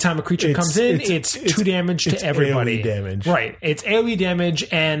every time a creature comes in, it's 2 damage to everybody. AoE damage. Right. It's AoE damage,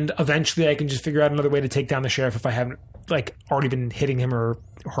 and eventually I can just figure out another way to take down the Sheriff if I haven't already been hitting him or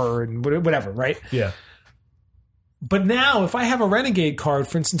her and whatever, right? Yeah. But now, if I have a Renegade card,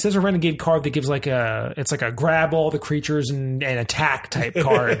 for instance, there's a Renegade card that gives it's a grab all the creatures and attack type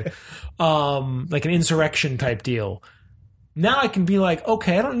card, like an insurrection type deal. Now I can be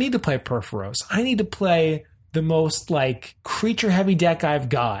okay, I don't need to play Perforos. I need to play the most creature heavy deck I've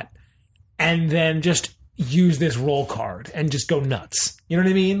got, and then just use this roll card and just go nuts. You know what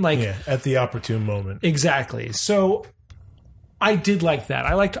I mean? At the opportune moment. Exactly. So I did like that.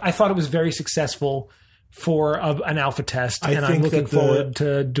 I thought it was very successful for an alpha test, and I'm looking forward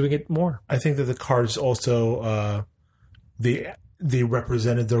to doing it more. I think that the cards also they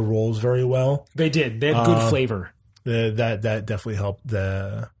represented their roles very well. They did. They had good flavor. That definitely helped.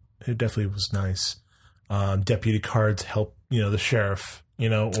 It definitely was nice. Deputy cards help, the sheriff, or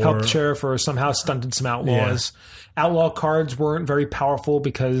helped the sheriff or somehow stunted some outlaws. Yeah. Outlaw cards weren't very powerful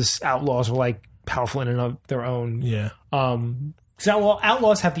because outlaws are powerful in and of their own. Yeah. Because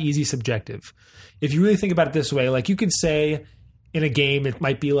outlaws have the easiest objective. If you really think about it this way, you could say in a game, it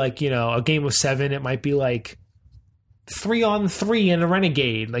might be a game of 7, it might be 3-on-3 in a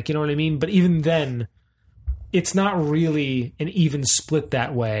Renegade, you know what I mean? But even then, it's not really an even split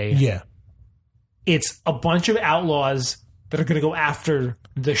that way. Yeah. It's a bunch of outlaws that are going to go after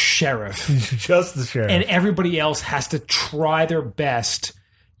the sheriff. Just the sheriff. And everybody else has to try their best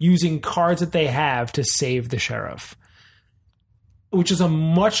using cards that they have to save the sheriff, which is a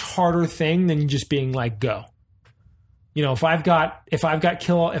much harder thing than just being like, go. You know, if I've got Voltron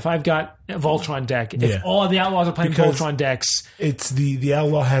deck, if all of the outlaws are playing Voltron decks, it's the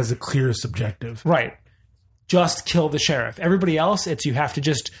outlaw has the clearest objective. Right. Just kill the sheriff. Everybody else, it's you have to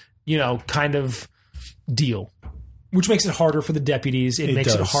just, you know, kind of deal. Which makes it harder for the deputies. It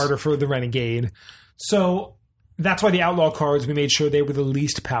makes it harder for the renegade. So that's why the outlaw cards, we made sure they were the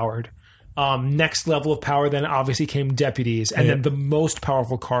least powered. Next level of power then obviously came deputies. And then the most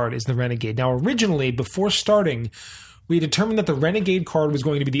powerful card is the renegade. Now originally, before starting, we determined that the renegade card was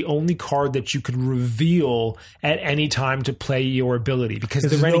going to be the only card that you could reveal at any time to play your ability. Because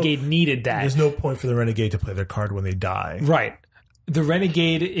the renegade needed that. There's no point for the renegade to play their card when they die. Right. The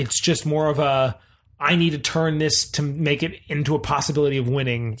renegade, it's just more of a... I need to turn this to make it into a possibility of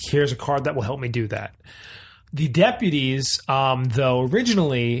winning. Here's a card that will help me do that. The deputies, though,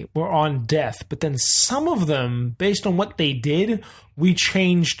 originally were on death, but then some of them, based on what they did, we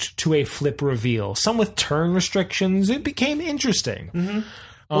changed to a flip reveal. Some with turn restrictions. It became interesting. Mm-hmm.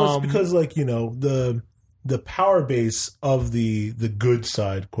 Well, it's because, like, you know, the power base of the good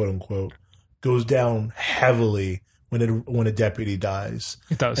side, quote unquote, goes down heavily when a deputy dies.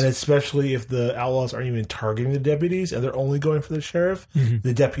 It does. And especially if the outlaws aren't even targeting the deputies and they're only going for the sheriff,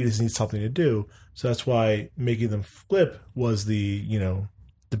 the deputies need something to do. So that's why making them flip was the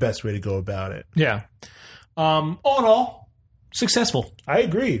best way to go about it. Yeah. All in all, successful. I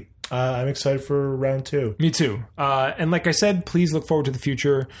agree. I'm excited for round 2. Me too. And like I said, please look forward to the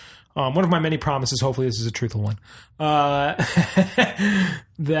future. One of my many promises, hopefully this is a truthful one, that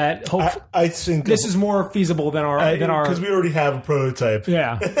I think this is more feasible than our because we already have a prototype.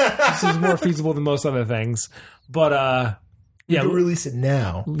 Yeah, this is more feasible than most other things. But we can release it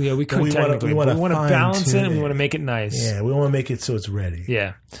now. Yeah, we could technically. We want to balance it and we want to make it nice. Yeah, we want to make it so it's ready.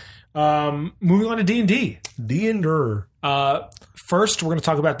 Yeah. Moving on to D&D. D&D. First, we're going to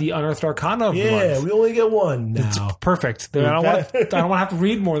talk about the Unearthed Arcana of the month. Yeah, we only get one now. It's perfect. I don't want to have to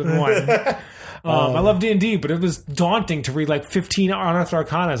read more than one. I love D&D, but it was daunting to read like 15 Unearthed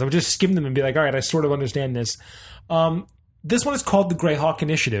Arcanas. I would just skim them and be like, all right, I sort of understand this. This one is called the Greyhawk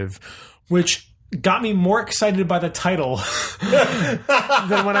Initiative, which got me more excited by the title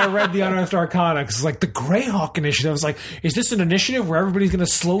than when I read the Unearthed Arcana. Because it's like the Greyhawk Initiative. I was like, is this an initiative where everybody's going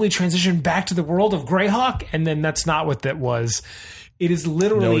to slowly transition back to the world of Greyhawk? And then that's not what that was. It is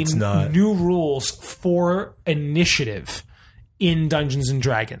literally new rules for initiative in Dungeons and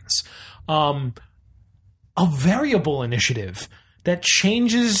Dragons. A variable initiative that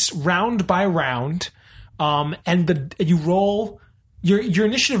changes round by round, and you roll. Your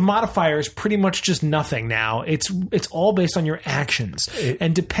initiative modifier is pretty much just nothing now. It's all based on your actions.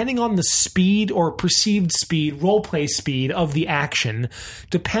 And depending on the speed or perceived speed, roleplay speed of the action,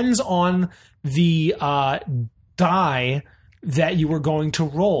 depends on the die that you are going to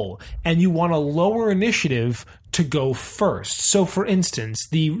roll. And you want a lower initiative to go first. So, for instance,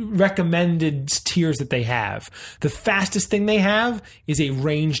 the recommended tiers that they have, the fastest thing they have is a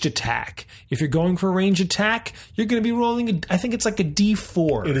ranged attack. If you're going for a ranged attack, you're going to be rolling, I think it's like a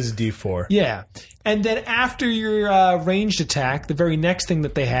D4. It is a D4. Yeah. And then after your ranged attack, the very next thing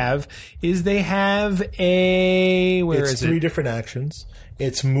that they have is they have It's 3 different actions.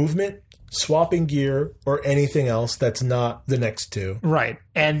 It's movement, swapping gear, or anything else that's not the next 2. Right.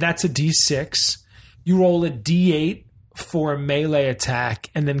 And that's a D6. You roll a D8 for a melee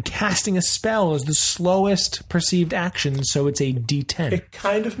attack, and then casting a spell is the slowest perceived action, so it's a D10. It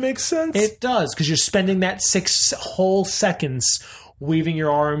kind of makes sense. It does, because you're spending that 6 whole seconds waving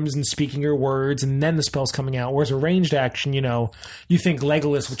your arms and speaking your words, and then the spell's coming out. Whereas a ranged action, you think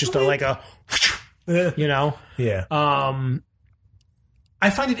Legolas with just like a, Yeah. I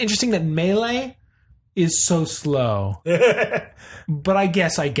find it interesting that melee is so slow, but I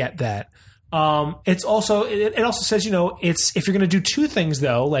guess I get that. It also says, it's if you're going to do 2 things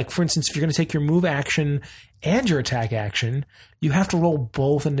though, like for instance, if you're going to take your move action and your attack action, you have to roll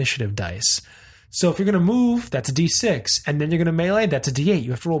both initiative dice. So if you're going to move, that's a D6, and then you're going to melee, that's a D8.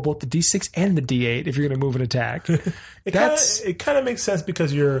 You have to roll both the D6 and the D8 if you're going to move and attack. It kind of makes sense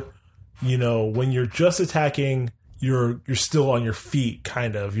because when you're just attacking, you're still on your feet,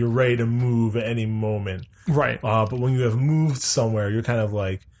 kind of. You're ready to move at any moment. Right. But when you have moved somewhere, you're kind of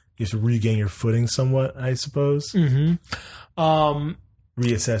like, you have to regain your footing somewhat, I suppose. Mm-hmm.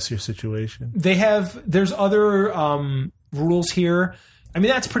 Reassess your situation. There's other rules here. I mean,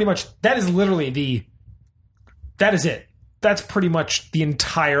 that is literally that is it. that's pretty much the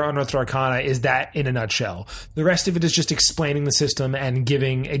entire Unearthed Arcana is that in a nutshell. The rest of it is just explaining the system and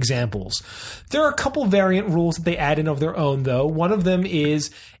giving examples. There are a couple variant rules that they add in of their own, though. One of them is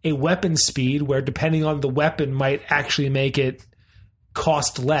a weapon speed, where depending on the weapon might actually make it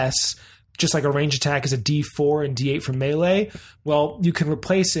cost less. Just like a range attack is a D4 and D8 for melee. Well, you can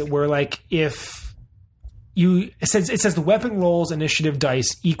replace it where, like, if it says the weapon rolls initiative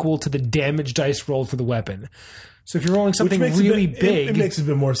dice equal to the damage dice rolled for the weapon. So if you're rolling something really big... It makes a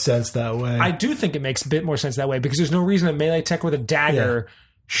bit more sense that way. I do think it makes a bit more sense that way, because there's no reason a melee attack with a dagger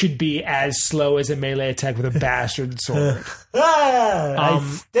should be as slow as a melee attack with a bastard sword. I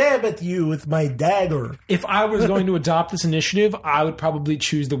stab at you with my dagger. If I was going to adopt this initiative, I would probably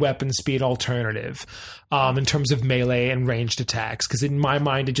choose the weapon speed alternative in terms of melee and ranged attacks, because in my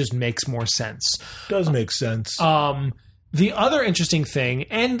mind, it just makes more sense. Does make sense. The other interesting thing,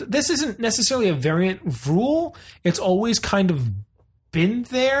 and this isn't necessarily a variant rule, it's always kind of been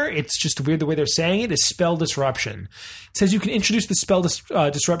there, it's just weird the way they're saying it, is spell disruption. It says you can introduce the spell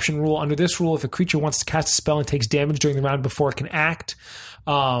disruption rule. Under this rule, if a creature wants to cast a spell and takes damage during the round before it can act,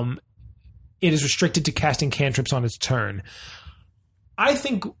 it is restricted to casting cantrips on its turn. I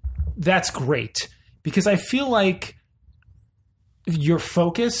think that's great, because I feel like your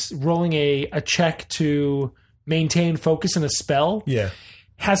focus, rolling a check to maintain focus in a spell,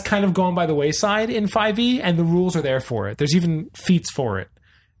 has kind of gone by the wayside in 5e, and the rules are there for it. There's even feats for it.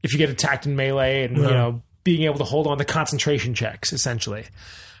 If you get attacked in melee and, being able to hold on to concentration checks, essentially.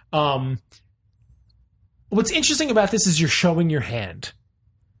 What's interesting about this is you're showing your hand.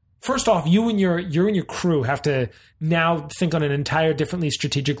 First off, you and your crew have to now think on an entire differently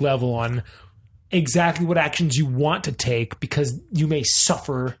strategic level on exactly what actions you want to take, because you may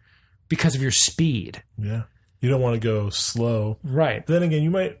suffer because of your speed. Yeah. You don't want to go slow. Right. Then again,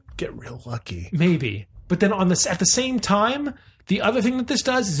 you might get real lucky. Maybe. But then at the same time, the other thing that this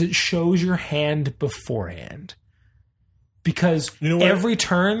does is it shows your hand beforehand. Because every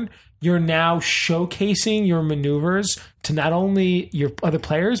turn, you're now showcasing your maneuvers to not only your other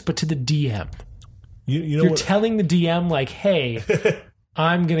players, but to the DM. You're telling the DM, like, hey,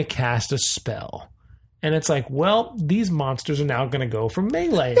 I'm going to cast a spell. And it's like, well, these monsters are now going to go for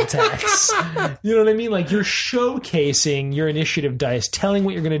melee attacks. You know what I mean? Like, you're showcasing your initiative dice, telling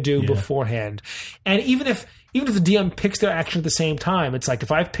what you're going to do beforehand. And even if the DM picks their action at the same time, it's like,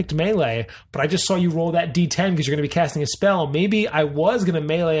 if I've picked melee, but I just saw you roll that D10 because you're going to be casting a spell, maybe I was going to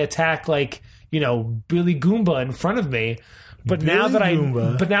melee attack, like, Billy Goomba in front of me. But now that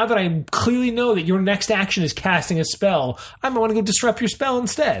I clearly know that your next action is casting a spell, I might want to go disrupt your spell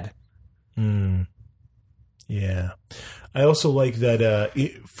instead. Yeah. I also like that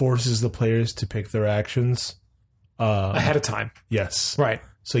it forces the players to pick their actions ahead of time. Yes. Right.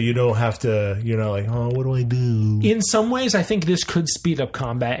 So you don't have to, you're not like, oh, what do I do? In some ways, I think this could speed up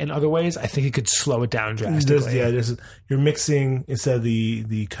combat. In other ways, I think it could slow it down drastically. You're mixing, instead of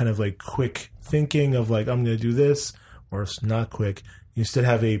the kind of like quick thinking of like, I'm going to do this, or it's not quick. You instead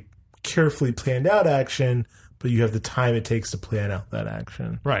have a carefully planned out action, but you have the time it takes to plan out that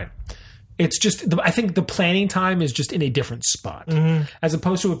action. Right. It's just, I think the planning time is just in a different spot. Mm-hmm. As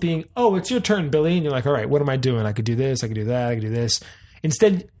opposed to it being, oh, it's your turn, Billy. And you're like, all right, what am I doing? I could do this, I could do that, I could do this.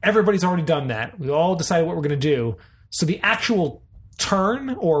 Instead, everybody's already done that. We all decided what we're going to do. So the actual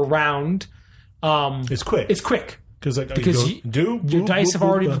turn or round it's quick. It's quick. Because your dice have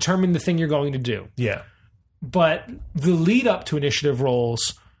already determined the thing you're going to do. Yeah. But the lead up to initiative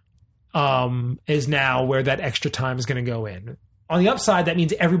rolls is now where that extra time is going to go in. On the upside, that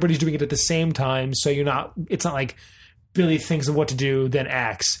means everybody's doing it at the same time, so it's not like Billy thinks of what to do, then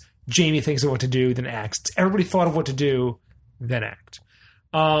acts. Jamie thinks of what to do, then acts. Everybody thought of what to do, then act.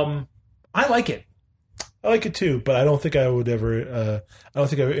 I like it. I like it too, but I don't think I would ever. I don't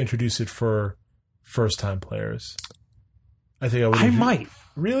think I would introduce it for first-time players. I think I would. I might.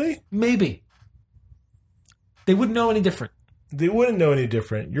 Really? Maybe. They wouldn't know any different. They wouldn't know any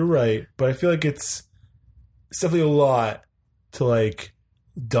different. You're right, but I feel like it's definitely a lot to like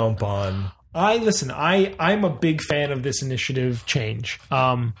dump on. I'm a big fan of this initiative change.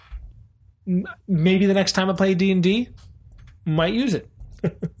 Maybe the next time I play D&D, might use it.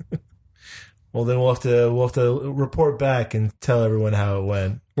 Well, then we'll have to report back and tell everyone how it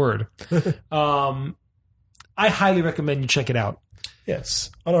went. Word. I highly recommend you check it out. Yes,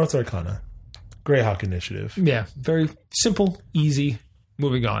 Unearthed Arcana, Greyhawk Initiative. Yeah, very simple, easy.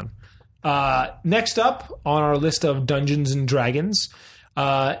 Moving on. Next up on our list of Dungeons and Dragons,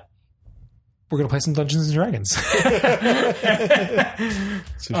 we're going to play some Dungeons and Dragons.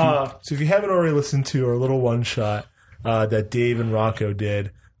 So if you haven't already listened to our little one-shot that Dave and Rocco did,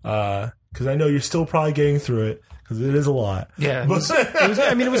 because I know you're still probably getting through it, because it is a lot. Yeah, it was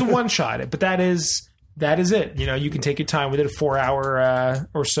a one shot, but that is it. You can take your time with it, a 4-hour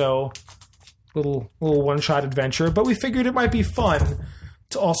or so little one shot adventure. But we figured it might be fun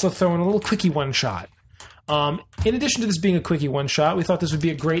to also throw in a little quickie one shot. In addition to this being a quickie one shot, we thought this would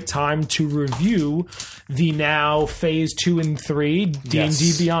be a great time to review the now phase 2 and 3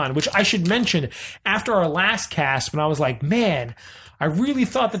 D&D Beyond, which I should mention after our last cast when I was like, man, I really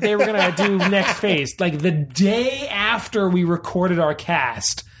thought that they were going to do next phase. Like the day after we recorded our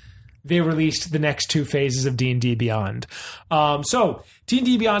cast, they released the next 2 phases of D&D Beyond. So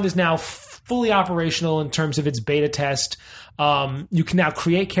D&D Beyond is now fully operational in terms of its beta test. You can now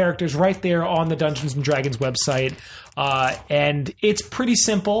create characters right there on the Dungeons & Dragons website, and it's pretty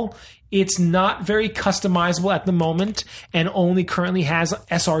simple. It's not very customizable at the moment and only currently has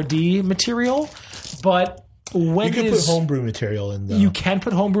SRD material, but when you can put homebrew material in, though. You can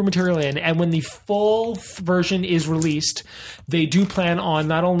put homebrew material in, and when the full version is released, they do plan on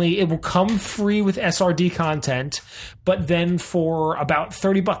not only it will come free with SRD content, but then for about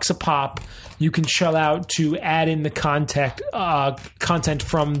 $30 a pop, you can shell out to add in the content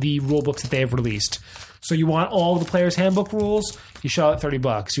from the rulebooks that they have released. So you want all the player's handbook rules, you shell out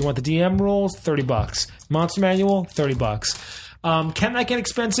 $30. You want the DM rules, $30. Monster manual, $30. Can that get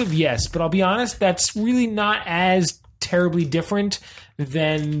expensive? Yes, but I'll be honest, that's really not as terribly different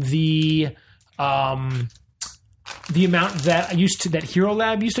than the amount that Hero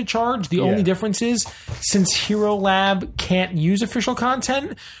Lab used to charge. The only difference is, since Hero Lab can't use official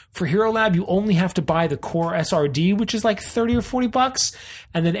content, for Hero Lab you only have to buy the core SRD, which is like $30 or $40,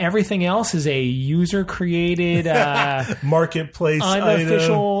 and then everything else is a user created marketplace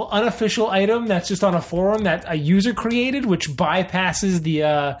unofficial item that's just on a forum that a user created, which bypasses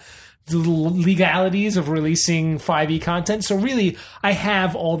the legalities of releasing 5e content. So really, I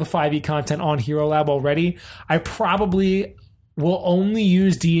have all the 5e content on Hero Lab already. I probably will only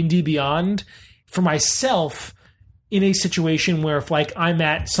use D&D Beyond for myself in a situation where if like I'm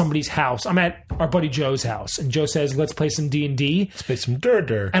at somebody's house, I'm at our buddy Joe's house, and Joe says, let's play some D&D. Let's play some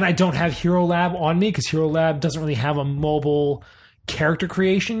Dur. And I don't have Hero Lab on me because Hero Lab doesn't really have a mobile character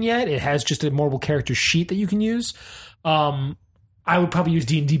creation yet. It has just a mobile character sheet that you can use. I would probably use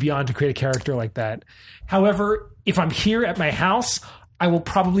D&D Beyond to create a character like that. However, if I'm here at my house, I will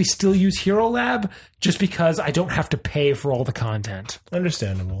probably still use Hero Lab just because I don't have to pay for all the content.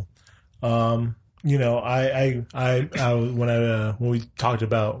 Understandable. When we talked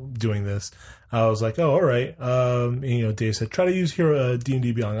about doing this, I was like, oh, all right. Dave said, try to use Hero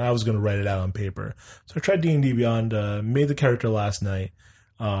D&D Beyond. I was going to write it out on paper. So I tried D&D Beyond, made the character last night.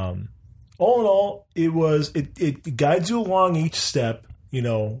 All in all, it guides you along each step,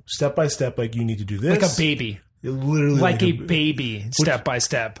 step by step, like you need to do this. Like a baby. Literally like a baby, step by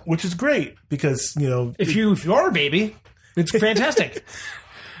step. Which is great because, If you are a baby, it's fantastic.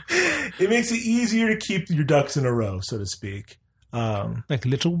 It makes it easier to keep your ducks in a row, so to speak. Like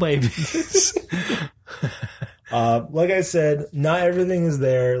little babies. Like I said, not everything is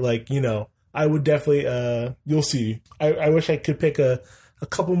there. Like, I would definitely, you'll see. I wish I could pick a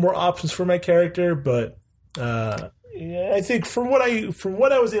couple more options for my character, but I think from what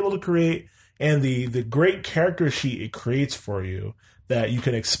I was able to create and the great character sheet it creates for you, that you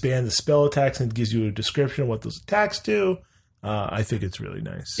can expand the spell attacks and it gives you a description of what those attacks do. I think it's really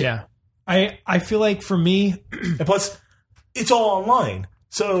nice. Yeah. I feel like for me, and plus it's all online.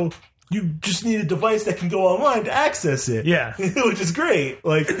 So you just need a device that can go online to access it. Yeah. Which is great.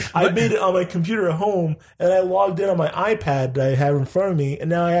 Like, I made it on my computer at home, and I logged in on my iPad that I have in front of me, and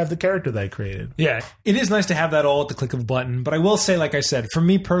now I have the character that I created. Yeah. It is nice to have that all at the click of a button. But I will say, like I said, for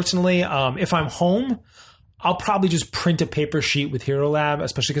me personally, if I'm home, I'll probably just print a paper sheet with Hero Lab,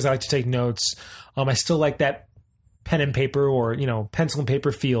 especially because I like to take notes. I still like that pen and paper or, pencil and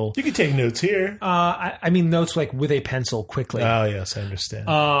paper feel. You can take notes here. I mean notes like with a pencil quickly. Oh, yes, I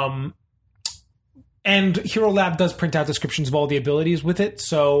understand. And Hero Lab does print out descriptions of all the abilities with it,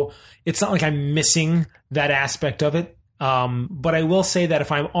 so it's not like I'm missing that aspect of it. But I will say that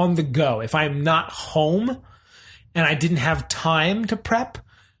if I'm on the go, if I'm not home and I didn't have time to prep,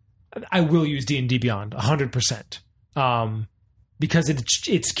 I will use D&D Beyond 100%, because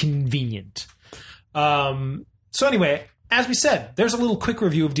it's convenient. So anyway, as we said, there's a little quick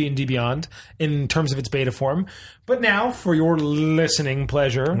review of D&D Beyond in terms of its beta form. But now, for your listening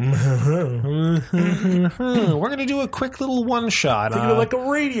pleasure, we're going to do a quick little one-shot. Think of it like a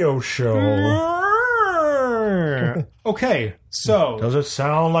radio show. Okay, so... Does it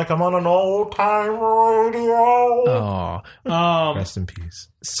sound like I'm on an old-time radio? Oh. Rest in peace.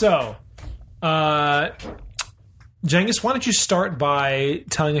 So, Jengis, why don't you start by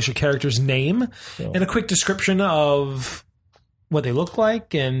telling us your character's name and a quick description of what they look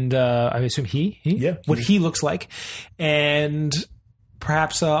like, and I assume what he looks like, and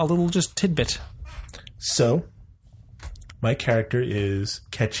perhaps a little just tidbit. So, my character is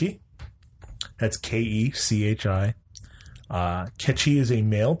Kechi. That's Kechi. Kechi is a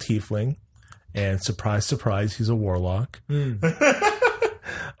male tiefling, and surprise, surprise, he's a warlock.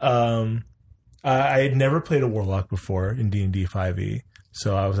 I had never played a warlock before in D&D 5e,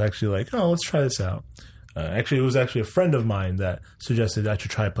 so I was actually like, oh, let's try this out. Actually, it was actually a friend of mine that suggested I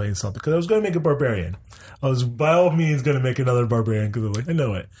should try playing something, because I was going to make a barbarian. I was by all means going to make another barbarian, because I'm like, I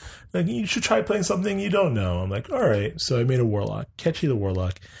know it. Like, you should try playing something you don't know. I'm like, all right. So I made a warlock. Kechi the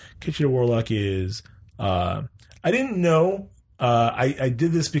warlock. Kechi the warlock is... I didn't know... I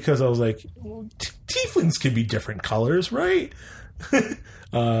did this because I was like, tieflings can be different colors, right?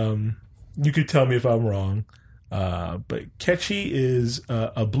 You could tell me if I'm wrong. But Kechi is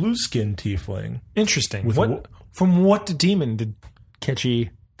a blue-skinned tiefling. Interesting. From what demon did Kechi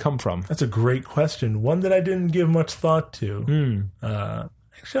come from? That's a great question. One that I didn't give much thought to.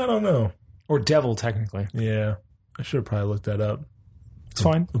 Actually, I don't know. Or devil, technically. Yeah. I should have probably looked that up. It's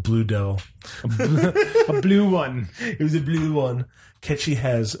fine. A blue devil. A blue one. It was a blue one. Kechi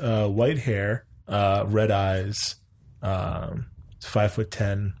has white hair, red eyes,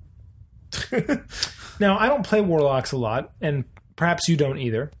 5'10". Now, I don't play warlocks a lot, and perhaps you don't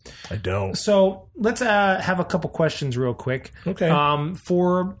either. I don't. So let's have a couple questions real quick. Okay.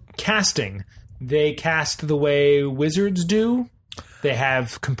 For casting, they cast the way wizards do. They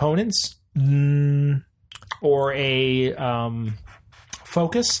have components or a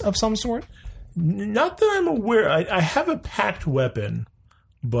focus of some sort. Not that I'm aware. I have a packed weapon,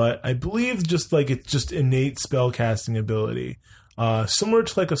 but I believe just like it's just innate spellcasting ability. Similar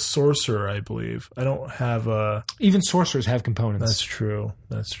to like a sorcerer, I believe. I don't have a... Even sorcerers have components. That's true.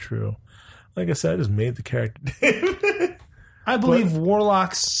 Like I said, I just made the character. I believe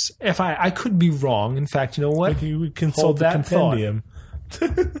warlocks, if I could be wrong. In fact, you know what? You would consult the compendium.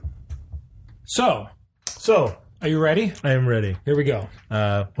 So, are you ready? I am ready. Here we go.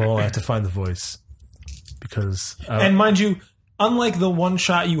 Well, I have to find the voice. Because... and mind you... Unlike the one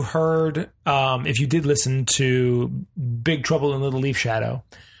shot you heard, if you did listen to Big Trouble in Little Leaf Shadow,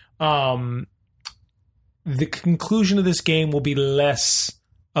 the conclusion of this game will be less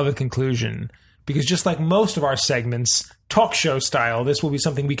of a conclusion. Because just like most of our segments, talk show style, this will be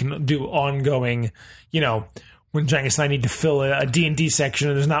something we can do ongoing, when Jengis and I need to fill a D&D section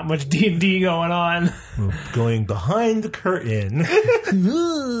and there's not much D&D going on. We're going behind the curtain.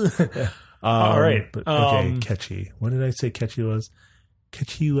 All right. But, okay, Kechi. What did I say Kechi was?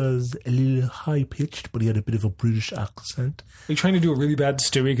 Kechi was a little high-pitched, but he had a bit of a British accent. Are you trying to do a really bad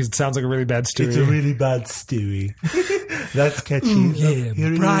Stewie? Because it sounds like a really bad Stewie. It's a really bad Stewie. That's Kechi. Ooh, yeah,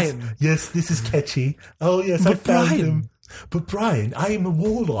 here Brian. Yes, this is Kechi. Oh, yes, I found him. But Brian, I am a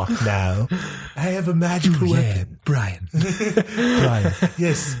warlock now. I have a magical weapon. Brian. Brian.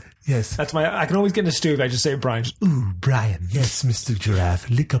 Yes. That's I can always get into Stewie if I just say Brian. Ooh, Brian. Yes, Mr. Giraffe.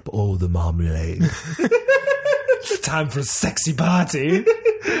 Lick up all the marmalade. It's time for a sexy party.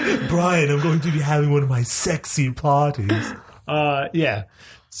 Brian, I'm going to be having one of my sexy parties. Yeah.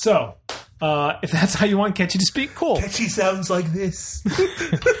 So, if that's how you want Kechi to speak, cool. Kechi sounds like this.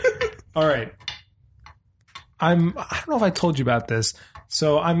 All right. I don't know if I told you about this.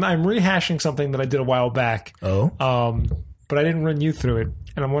 So I'm rehashing something that I did a while back. Oh. But I didn't run you through it,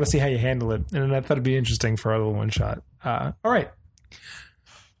 and I want to see how you handle it. And I thought it'd be interesting for our little one shot. All right.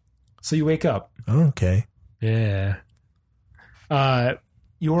 So you wake up. Oh, okay. Yeah.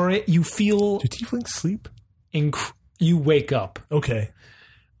 You feel. Do tieflings sleep? You wake up. Okay.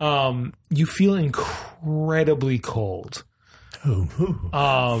 You feel incredibly cold.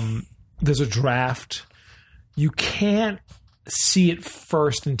 Oh. There's a draft. You can't see it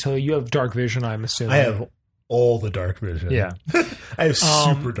first until you have dark vision, I'm assuming. I have all the dark vision. Yeah. I have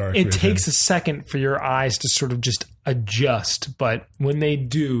super dark vision. It takes a second for your eyes to sort of just adjust, but when they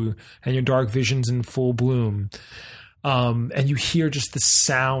do, and your dark vision's in full bloom, and you hear just the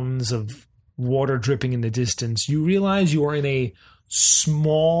sounds of water dripping in the distance, you realize you are in a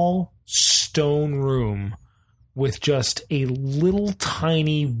small stone room with just a little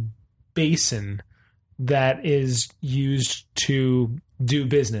tiny basin that is used to do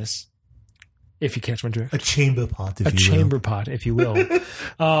business, if you catch my drift. A chamber pot, if you will.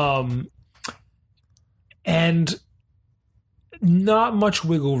 And not much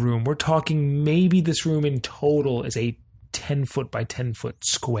wiggle room. We're talking maybe this room in total is a 10-foot by 10-foot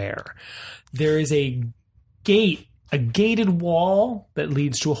square. There is a gated wall that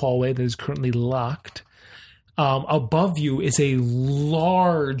leads to a hallway that is currently locked. Above you is a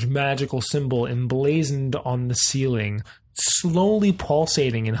large magical symbol emblazoned on the ceiling, slowly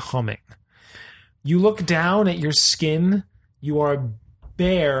pulsating and humming. You look down at your skin. You are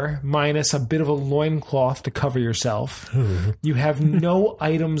bare, minus a bit of a loincloth to cover yourself. Ooh. You have no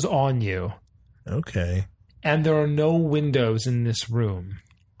items on you. Okay. And there are no windows in this room.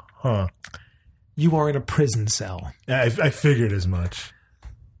 Huh. You are in a prison cell. I figured as much.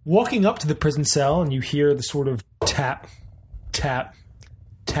 Walking up to the prison cell, and you hear the sort of tap, tap,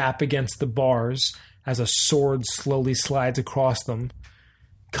 tap against the bars as a sword slowly slides across them.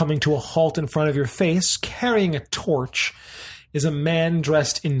 Coming to a halt in front of your face, carrying a torch, is a man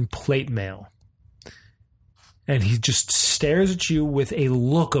dressed in plate mail. And he just stares at you with a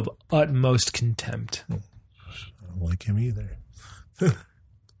look of utmost contempt. I don't like him either.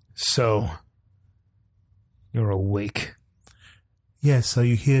 So, you're awake. Yes, are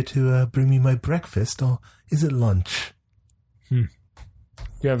you here to bring me my breakfast, or is it lunch? You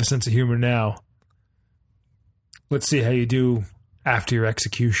have a sense of humor now. Let's see how you do after your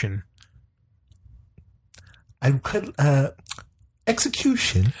execution.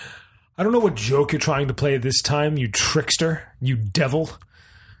 Execution? I don't know what joke you're trying to play this time, you trickster, you devil.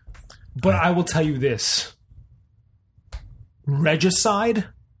 But I will tell you this. Regicide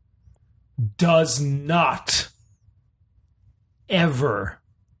does not ever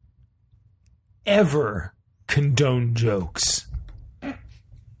condone jokes.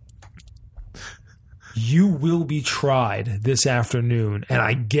 You will be tried this afternoon, and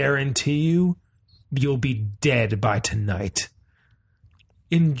I guarantee you'll be dead by tonight.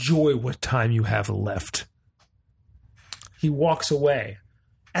 Enjoy what time you have left. He walks away.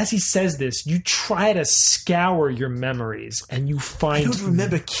 As he says this, you try to scour your memories, and you find... I don't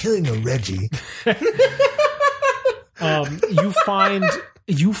remember killing a Reggie.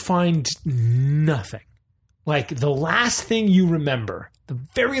 You find nothing. Like, the last thing you remember, the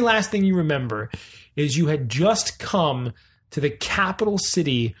very last thing you remember, is you had just come to the capital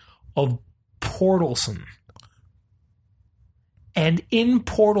city of Portalson. And in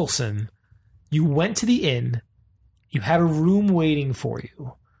Portalson, you went to the inn. You had a room waiting for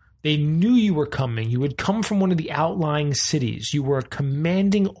you. They knew you were coming. You had come from one of the outlying cities. You were a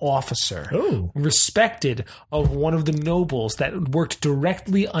commanding officer, respected of one of the nobles that worked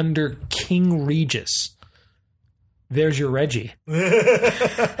directly under King Regis. There's your Reggie.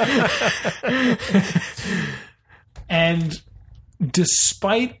 And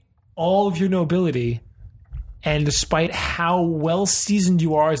despite all of your nobility, and despite how well seasoned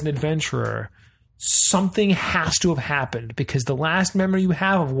you are as an adventurer, something has to have happened, because the last memory you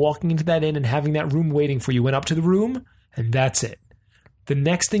have of walking into that inn and having that room waiting for you, went up to the room, and that's it. The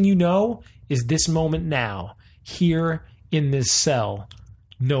next thing you know is this moment now, here in this cell.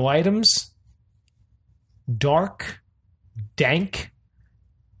 No items, dark, dank,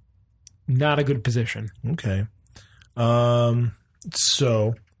 not a good position. Okay.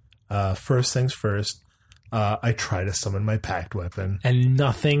 So, first things first, I try to summon my pact weapon. And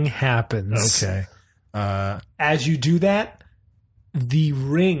nothing happens. Okay. As you do that, the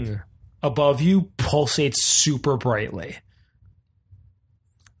ring above you pulsates super brightly.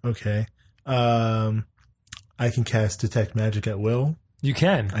 Okay. I can cast Detect Magic at will. You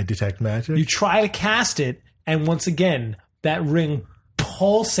can. I detect magic. You try to cast it, and once again, that ring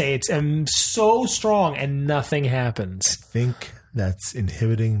pulsates and so strong, and nothing happens. I think that's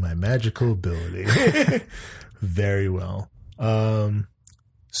inhibiting my magical ability. Very well.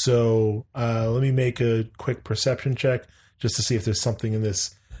 So let me make a quick perception check just to see if there's something in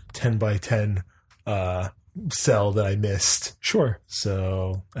this 10 by 10 cell that I missed. Sure.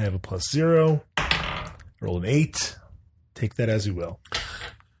 So I have a +0. Roll an 8. Take that as you will.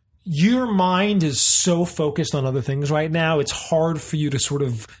 Your mind is so focused on other things right now, it's hard for you to sort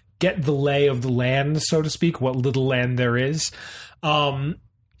of get the lay of the land, so to speak, what little land there is. But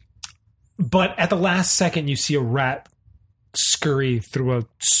at the last second, you see a rat scurry through a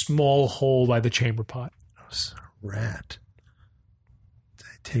small hole by the chamber pot. Oh, it's a rat. Did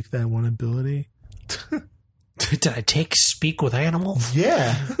I take that one ability? Did I take Speak with Animals?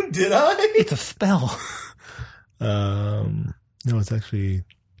 Yeah. Did I? It's a spell. No, it's actually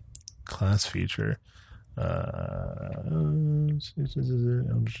class feature. There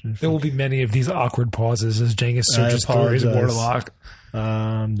will be many of these awkward pauses as Jengus searches through his warlock.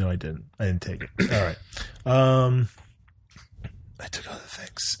 No, I didn't. I didn't take it. All right. I took other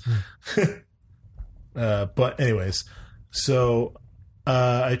things. But anyways, so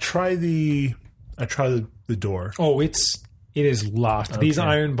I try the door. Oh, it is locked. Okay. These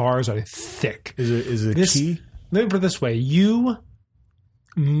iron bars are thick. Is it a key? Let me put it this way.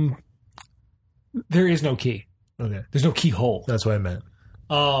 There is no key. Okay. There's no keyhole. That's what I meant.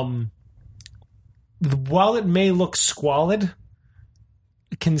 While it may look squalid,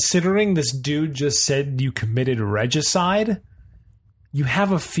 considering this dude just said you committed regicide, you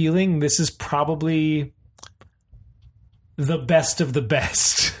have a feeling this is probably the best of the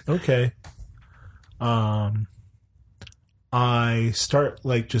best. Okay. I start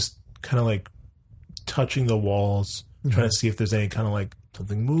just kind of touching the walls, trying to see if there's any kind of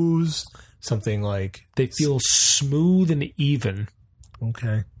something moves, something they feel smooth and even.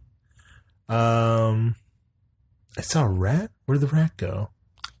 Okay. I saw a rat. Where did the rat go?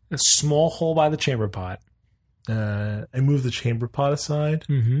 A small hole by the chamber pot. I moved the chamber pot aside.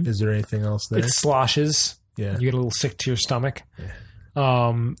 Mm-hmm. Is there anything else there? It sloshes. Yeah. You get a little sick to your stomach. Yeah.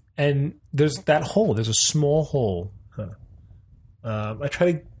 And there's that hole. There's a small hole. Huh. I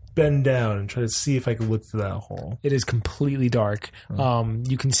try to bend down and try to see if I can look through that hole. It is completely dark.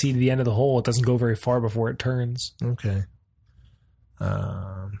 You can see the end of the hole. It doesn't go very far before it turns. Okay.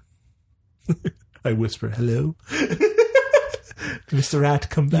 I whisper, hello? Mr. Rat,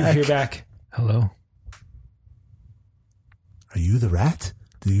 come back. You hear back, hello? Are you the rat?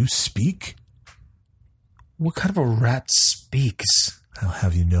 Do you speak? What kind of a rat speaks? I'll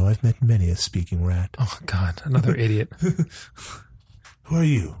have you know I've met many a speaking rat. Oh, God, another idiot. Who are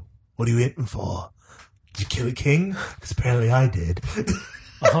you? What are you hitting for? Did you kill a king? Because apparently I did.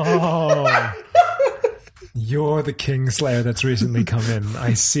 Oh. You're the Kingslayer that's recently come in.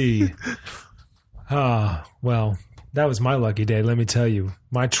 I see. Well, that was my lucky day, let me tell you.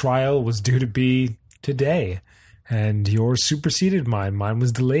 My trial was due to be today, and yours superseded mine. Mine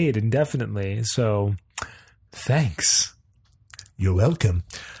was delayed indefinitely, so thanks. You're welcome.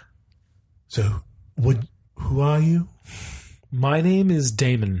 So, who are you? My name is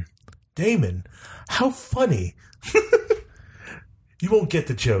Damon. Damon? How funny. You won't get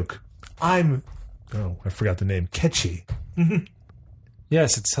the joke. Oh, I forgot the name. Ketchy.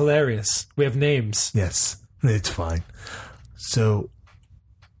 Yes, it's hilarious. We have names. Yes, it's fine. So,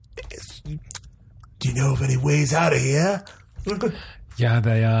 do you know of any ways out of here? Yeah,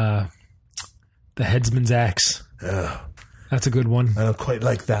 the headsman's axe. Oh, that's a good one. I don't quite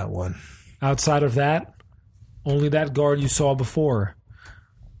like that one. Outside of that, only that guard you saw before.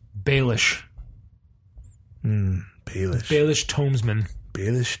 Baelish. Baelish. Baelish Tomesman.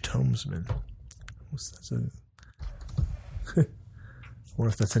 Baelish Tomesman. I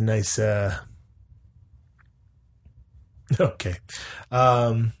wonder if that's a nice, okay. Baelish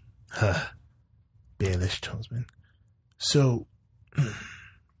Tomesman. So, do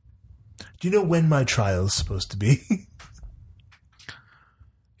you know when my trial is supposed to be?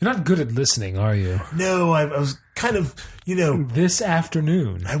 You're not good at listening, are you? No, I was kind of, This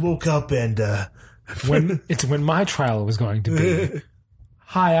afternoon. I woke up and, when my trial was going to be.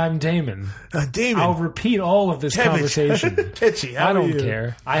 Hi, I'm Damon. Damon. I'll repeat all of this conversation. Ketchy, how I don't are you?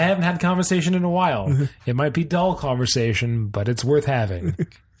 care. I haven't had conversation in a while. It might be dull conversation, but it's worth having.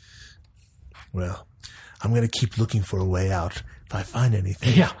 Well, I'm going to keep looking for a way out. If I find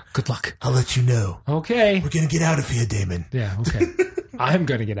anything. Yeah, good luck. I'll let you know. Okay. We're going to get out of here, Damon. Yeah, okay. I'm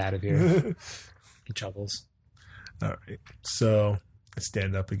going to get out of here. He chuckles. All right. So, I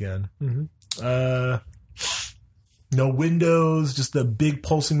stand up again. Mm-hmm. No windows, just a big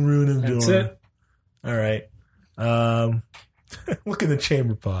pulsing rune in the door. That's it. All right. Look in the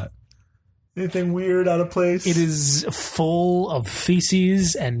chamber pot. Anything weird, out of place? It is full of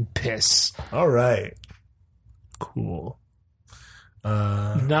feces and piss. All right. Cool.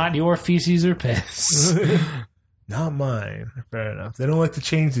 Not your feces or piss. Not mine. Fair enough. They don't like to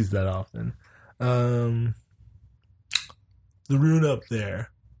change these that often. The rune up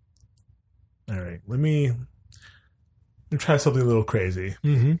there. All right. Let me try something a little crazy.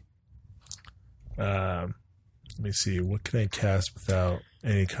 Mm-hmm. Let me see. What can I cast without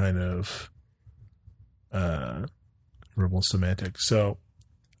any kind of verbal semantics? So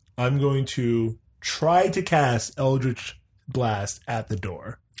I'm going to try to cast Eldritch Blast at the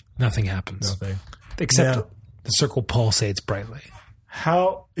door. Nothing happens. Nothing. Except Now, the circle pulsates brightly.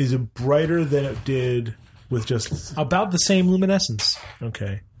 How is it brighter than it did with just... About the same luminescence.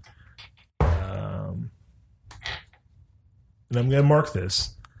 Okay. And I'm going to mark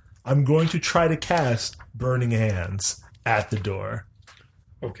this. I'm going to try to cast Burning Hands at the door.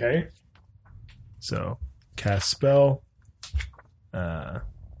 Okay. So, cast spell.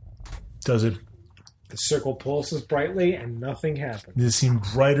 Does it... The circle pulses brightly and nothing happens. Does it seem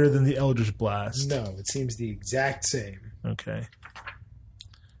brighter than the Eldritch Blast? No, it seems the exact same. Okay. I'm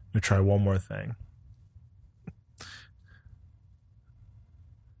going to try one more thing.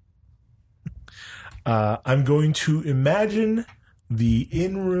 I'm going to imagine the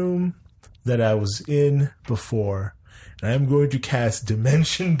in-room that I was in before. And I'm going to cast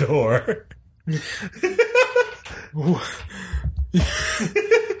Dimension Door.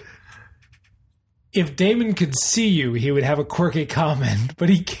 If Damon could see you, he would have a quirky comment, but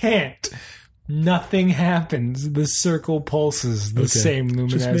he can't. Nothing happens. The circle pulses the same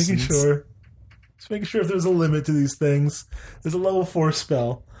luminescence. Just making sure if there's a limit to these things. There's a level 4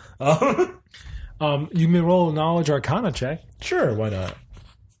 spell. You may roll a Knowledge Arcana check. Sure, why not?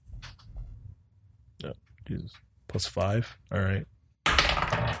 No, Jesus. +5. All right.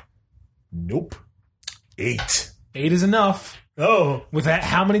 Nope. 8. 8 is enough. Oh. With that,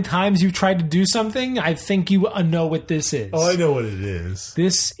 how many times you've tried to do something, I think you know what this is. Oh, I know what it is.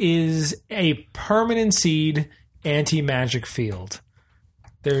 This is a permanent seed anti-magic field.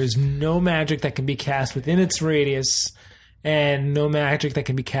 There is no magic that can be cast within its radius, and no magic that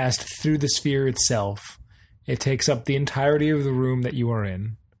can be cast through the sphere itself. It takes up the entirety of the room that you are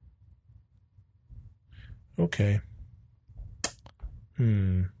in. Okay.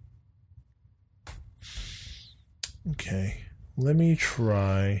 Okay. Let me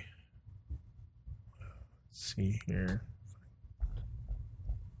try. Let's see here.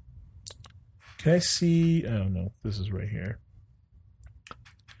 Can I see? Oh, no. This is right here.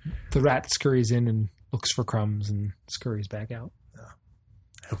 The rat scurries in and looks for crumbs and scurries back out.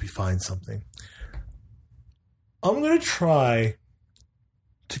 I hope you find something. I'm going to try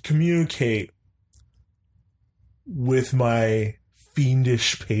to communicate with my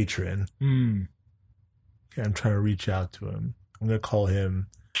fiendish patron. Okay, I'm trying to reach out to him. I'm going to call him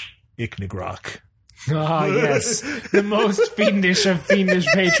Ichnigrok. Ah, yes. The most fiendish of fiendish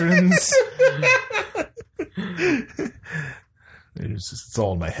patrons. It's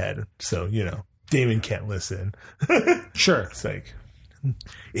all in my head. So, Damon can't listen. Sure. It's like,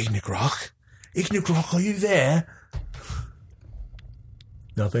 Ichnigrok? Ichnigrok, are you there?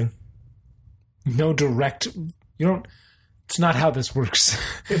 Nothing? No direct... You don't... It's not how this works.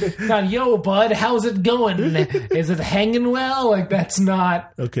 It's not, yo, bud, how's it going? Is it hanging well? Like, that's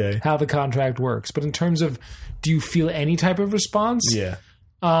not how the contract works. But in terms of, do you feel any type of response? Yeah.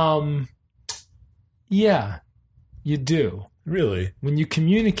 Yeah, you do. Really? When you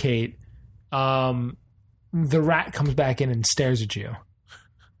communicate, the rat comes back in and stares at you.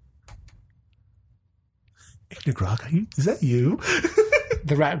 Ichnigrok, is that you?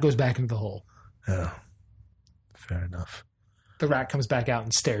 The rat goes back into the hole. Oh, fair enough. The rat comes back out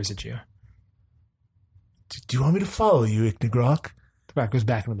and stares at you. Do you want me to follow you, Ichnigrok? The rat goes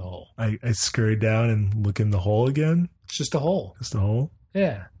back into the hole. I scurry down and look in the hole again. It's just a hole. Just a hole?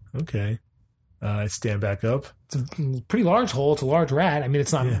 Yeah. Okay. I stand back up. It's a pretty large hole. It's a large rat. I mean,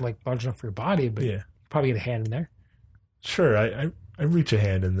 it's not like large enough for your body, but you probably get a hand in there. Sure. I reach a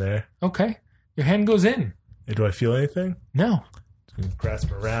hand in there. Okay. Your hand goes in. Do I feel anything? No.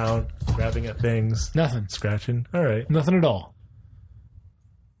 Grasping around, grabbing at things. Nothing. Scratching. All right. Nothing at all.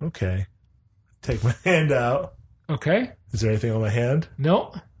 Okay. Take my hand out. Okay. Is there anything on my hand?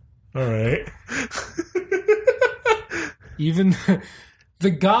 Nope. All right. Even the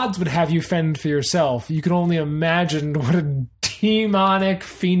gods would have you fend for yourself. You can only imagine what a demonic,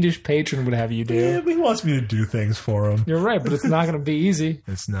 fiendish patron would have you do. Yeah, but he wants me to do things for him. You're right, but it's not going to be easy.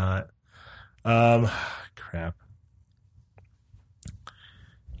 It's not. Crap.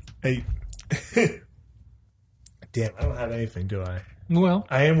 Hey. Damn, I don't have anything, do I? Well.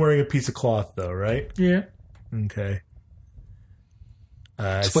 I am wearing a piece of cloth, though, right? Yeah. Okay.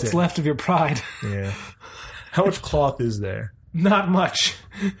 It's what's left of your pride. Yeah. How much cloth is there? Not much.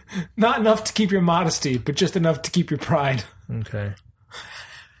 Not enough to keep your modesty, but just enough to keep your pride. Okay.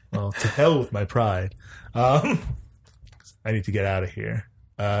 Well, to hell with my pride. I need to get out of here.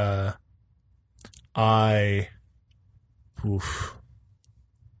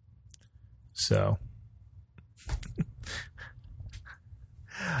 So.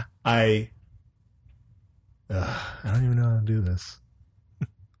 I don't even know how to do this.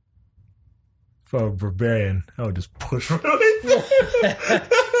 If I were a barbarian, I would just push right through.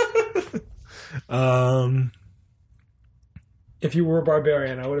 If you were a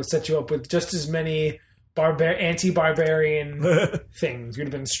barbarian, I would have set you up with just as many anti-barbarian things. You'd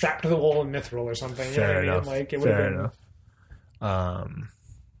have been strapped to the wall in Mithril or something. Fair enough. Like, it would have been... enough.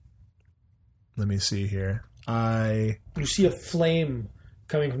 Let me see here. You see a flame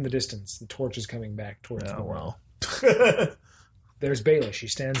coming from the distance. The torch is coming back towards the wall. There's Baelish. He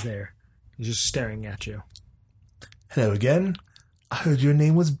stands there. He's just staring at you. Hello again. I heard your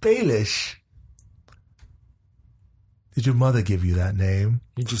name was Baelish. Did your mother give you that name?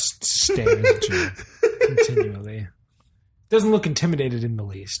 He just stares at you continually. Doesn't look intimidated in the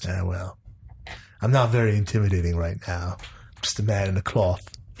least. Well. I'm not very intimidating right now. I'm just a man in a cloth.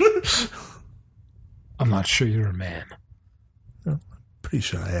 I'm not sure you're a man. Pretty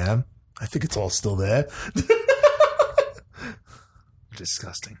sure I am. I think it's all still there.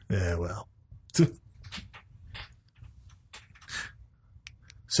 Disgusting. Yeah, well.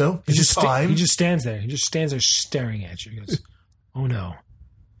 So, he just stands there. He just stands there staring at you. He goes, "Oh no,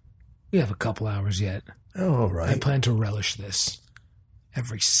 we have a couple hours yet. Oh, all right. I plan to relish this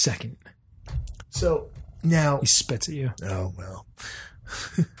every second." So now he spits at you. Oh well.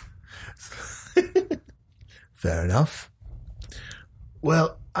 Fair enough.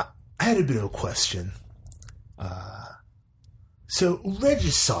 Well, I had a bit of a question. So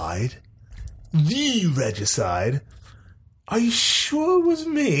regicide, the regicide. Are you sure it was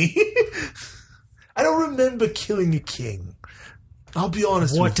me? I don't remember killing a king. I'll be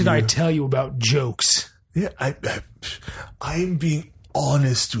honest with you. What did I tell you about jokes? Yeah, I'm being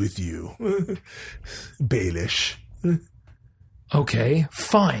honest with you. Baelish. Okay,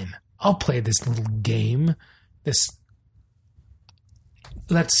 fine. I'll play this little game.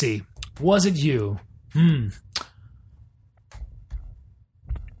 Let's see. Was it you?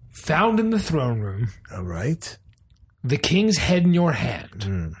 Found in the throne room. All right. The king's head in your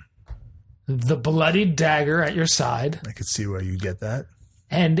hand. The bloodied dagger at your side. I could see where you get that.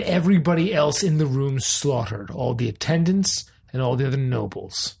 And everybody else in the room slaughtered. All the attendants and all the other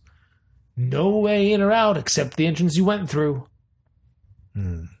nobles. No way in or out except the entrance you went through.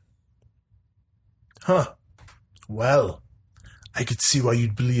 Huh. Well, I could see why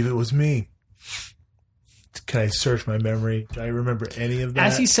you'd believe it was me. Can I search my memory? Do I remember any of that?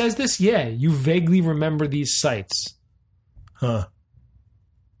 As he says this, yeah, you vaguely remember these sights. Huh.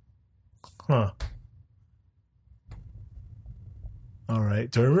 All right.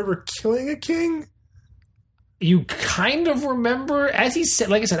 Do I remember killing a king? You kind of remember, as he said,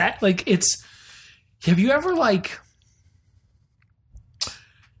 like I said, like it's. Have you ever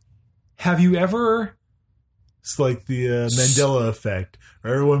It's like the Mandela effect,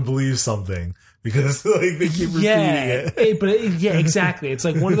 where everyone believes something because like they keep repeating it. Yeah, exactly. It's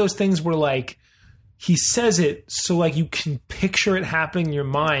like one of those things where like he says it so like you can picture it happening in your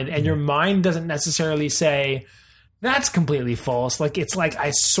mind, and your mind doesn't necessarily say that's completely false. Like it's like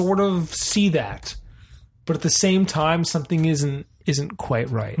I sort of see that, but at the same time something isn't quite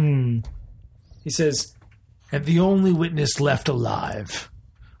right. He says, "And the only witness left alive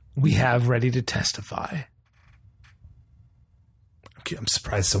we have ready to testify." Okay, I'm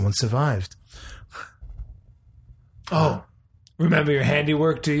surprised someone survived. Oh, remember your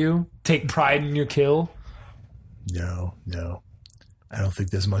handiwork, do you? Take pride in your kill? No. I don't think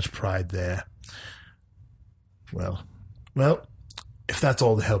there's much pride there. Well, if that's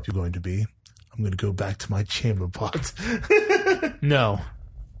all the help you're going to be, I'm going to go back to my chamber pot. No.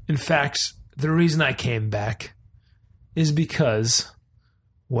 In fact, the reason I came back is because,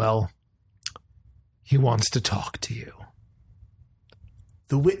 well, he wants to talk to you.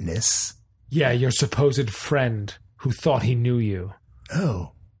 The witness? Yeah, your supposed friend who thought he knew you.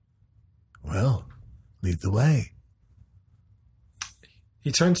 Oh. Well, lead the way.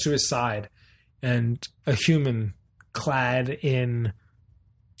 He turns to his side, and a human clad in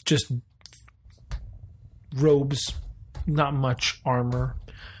just robes, not much armor,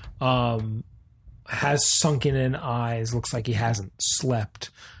 has sunken in eyes, looks like he hasn't slept.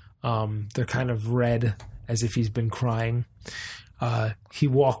 They're kind of red, as if he's been crying. He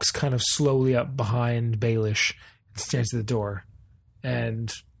walks kind of slowly up behind Baelish and stands at the door.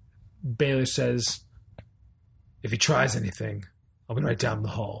 And Baelish says, "If he tries anything, I'll be right down the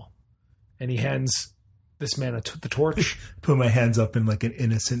hall." And he hands this man the torch. Put my hands up in like an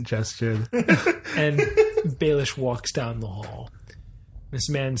innocent gesture. And Baelish walks down the hall. This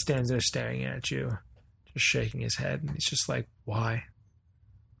man stands there staring at you, just shaking his head. And he's just like, "Why?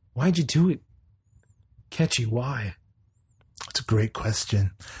 Why'd you do it? Ketchy, why?" That's a great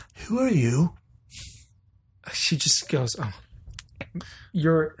question. Who are you? She just goes, "Oh,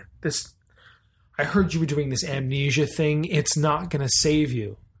 you're this. I heard you were doing this amnesia thing. It's not going to save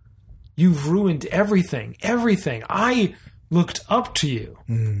you. You've ruined everything. Everything. I looked up to you.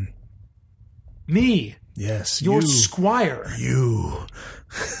 Me. Yes, your squire. You.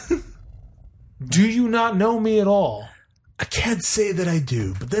 Do you not know me at all?" I can't say that I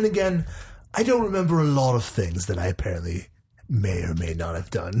do, but then again, I don't remember a lot of things that I apparently may or may not have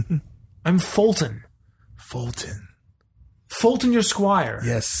done. I'm Fulton. Fulton? Fulton, your squire.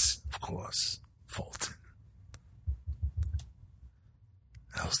 Yes, of course. Fulton.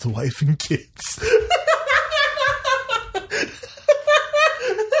 How's the wife and kids?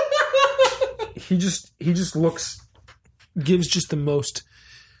 He just looks, gives just the most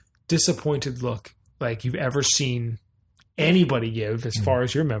disappointed look like you've ever seen anybody give as far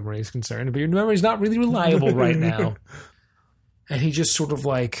as your memory is concerned, but your memory is not really reliable right now. And he just sort of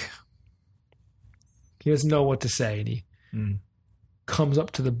like, he doesn't know what to say. And he comes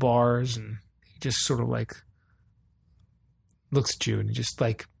up to the bars and he just sort of like looks at you and he just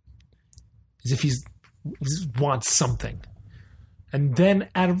like, as if he wants something. And then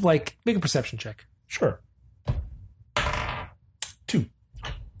out of like, make a perception check. Sure.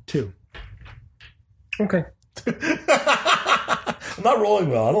 2. Okay. I'm not rolling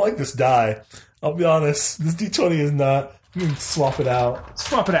well. I don't like this die. I'll be honest. This D20 is not. You can swap it out.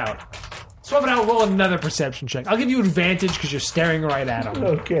 Swap it out. Roll another perception check. I'll give you advantage because you're staring right at him.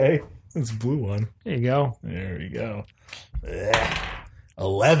 Okay. That's a blue one. There you go. There we go.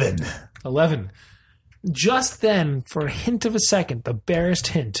 11. Just then, for a hint of a second, the barest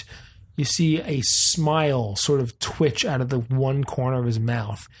hint, you see a smile sort of twitch out of the one corner of his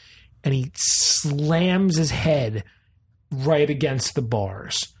mouth. And he slams his head right against the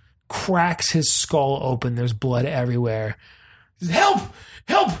bars. Cracks his skull open. There's blood everywhere. Help!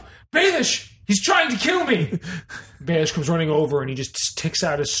 Baelish! He's trying to kill me! Baelish comes running over and he just takes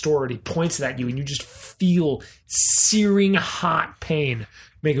out his sword. He points it at you and you just feel searing hot pain.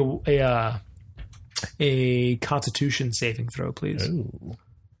 Make a Constitution saving throw, please. Ooh.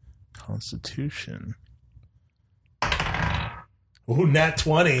 Constitution. Ooh, nat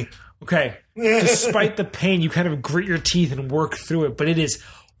 20. Okay. Despite the pain, you kind of grit your teeth and work through it, but it is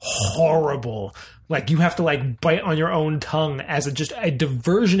horrible. Like, you have to, like, bite on your own tongue as just a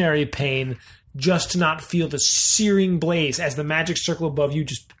diversionary pain just to not feel the searing blaze as the magic circle above you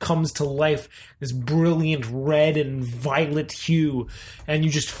just comes to life, this brilliant red and violet hue, and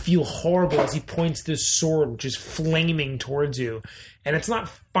you just feel horrible as he points this sword, which is flaming towards you. And it's not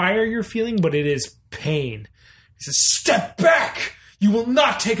fire you're feeling, but it is pain. He says, "Step back! You will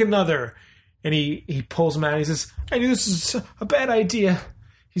not take another!" And he pulls him out and he says, "I knew this was a bad idea.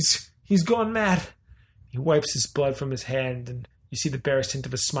 He's gone mad." He wipes his blood from his hand, and you see the barest hint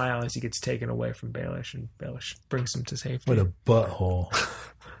of a smile as he gets taken away from Baelish, and Baelish brings him to safety. What a butthole.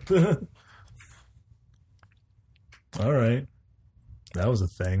 All right. That was a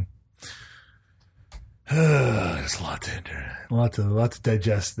thing. There's a lot to a lot to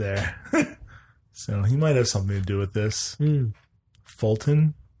digest there. So he might have something to do with this.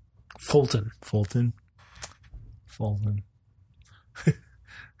 Fulton.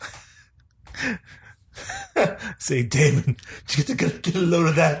 Say, Damon, did you get a load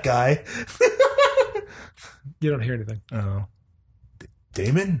of that guy? You don't hear anything. Oh.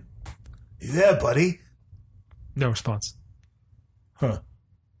 Damon? You there, buddy? No response. Huh.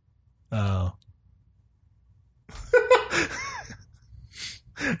 Oh.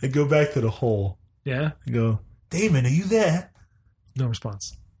 I go back to the hole. Yeah? I go, Damon, are you there? No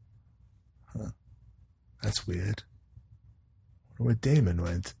response. Huh. That's weird. I wonder where Damon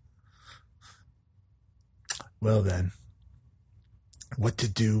went. Well then. What to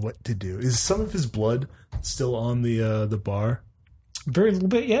do? Is some of his blood still on the bar? Very little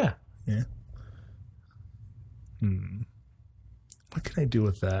bit, yeah. Yeah. What can I do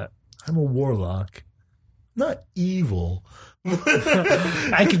with that? I'm a warlock. Not evil.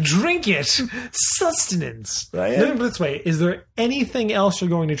 I could drink it. Sustenance. Let me put it this way. Is there anything else you're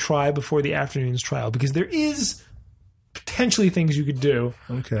going to try before the afternoon's trial? Because there is potentially things you could do.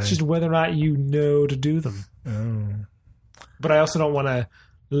 Okay. It's just whether or not you know to do them. Oh. But I also don't want to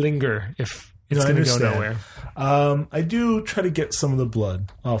linger if it's going to go nowhere. I do try to get some of the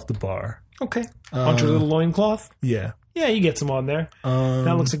blood off the bar. Okay. Onto your little loincloth? Yeah. Yeah, you get some on there.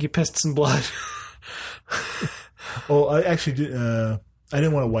 That looks like you pissed some blood. Well, I actually did. I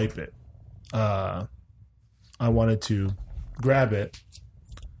didn't want to wipe it. I wanted to grab it.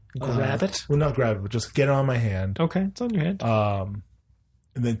 Grab it? Well, not grab it, but just get it on my hand. Okay, it's on your hand.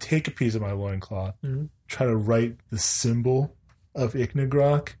 And then take a piece of my loincloth, try to write the symbol of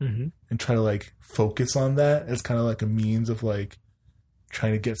Ignigrok, and try to, like, focus on that as kind of like a means of, like,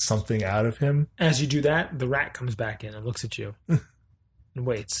 trying to get something out of him. As you do that, the rat comes back in and looks at you and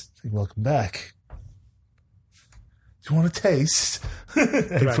waits. Like, welcome back. Do you want a taste?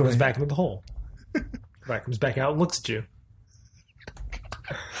 The rat comes back into the hole. The rat comes back out and looks at you.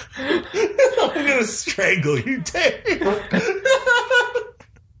 I'm going to strangle you, Dave.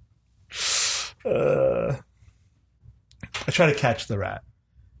 I try to catch the rat.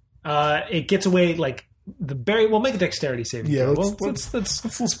 It gets away like the berry. We'll make a dexterity saving. Yeah, let's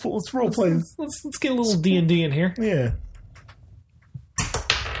role play. Let's get a little D&D in here. Yeah.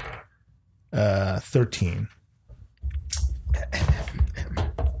 13.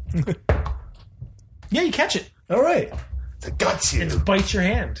 Yeah, you catch it. All right. It guts you. It bites your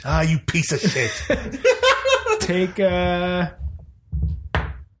hand. Ah, you piece of shit. take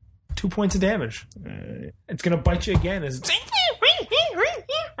 2 points of damage. It's going to bite you again.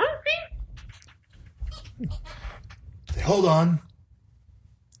 Hold on.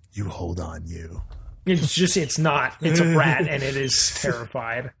 You hold on, you. It's not. It's a rat, and it is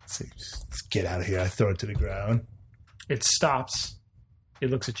terrified. Let's get out of here. I throw it to the ground. It stops. It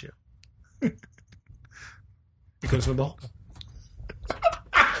looks at you. It goes to the hole.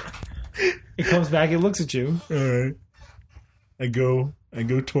 It comes back. It looks at you. All right. I go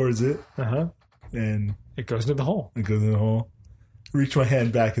towards it. And it goes into the hole. I go in the hole. Reach my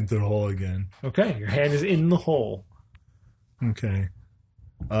hand back into the hole again. Okay, your hand is in the hole. Okay.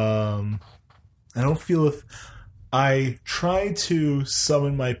 I don't feel if I try to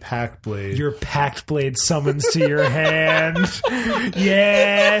summon my Pactblade. Your Pactblade summons to your hand.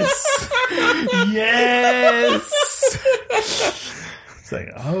 Yes. Yes. It's like,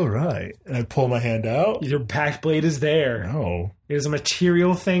 all right. And I pull my hand out. Your Pactblade is there. No. It is a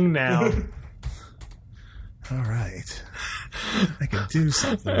material thing now. All right. I can do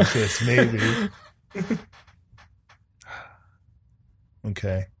something with this, maybe.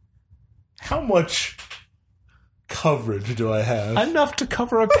 Okay. How much coverage do I have? Enough to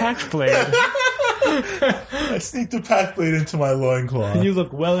cover a Pactblade. I sneak the Pactblade into my loincloth. You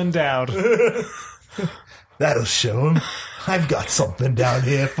look well endowed. That'll show him. I've got something down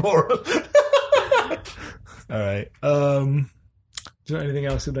here for him. All right. Is there anything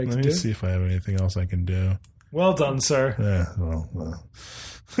else you'd like to do? Let me see if I have anything else I can do. Well done, sir. Well.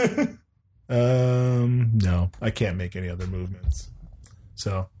 No, I can't make any other movements.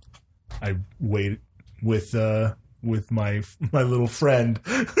 So I wait with my little friend.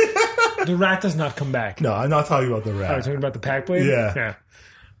 The rat does not come back. No, I'm not talking about the rat. Oh, you're talking about the Pactblade?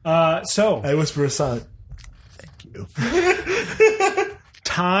 Yeah. So I whisper a silent thank you.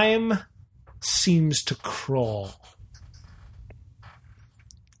 Time seems to crawl.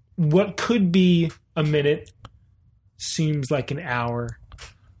 What could be a minute seems like an hour.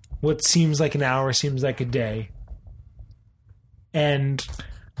 What seems like an hour seems like a day. And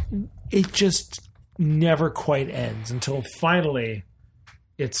it just never quite ends until finally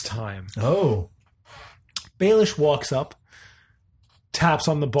it's time. Oh. Baelish walks up, taps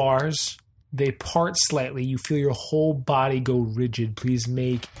on the bars. They part slightly. You feel your whole body go rigid. Please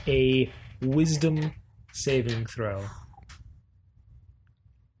make a wisdom saving throw.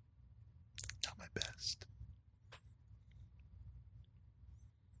 Not my best.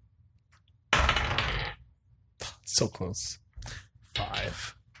 So close.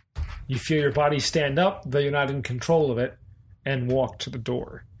 5. You feel your body stand up, though you're not in control of it, and walk to the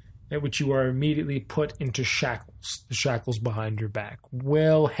door, at which you are immediately put into shackles, the shackles behind your back,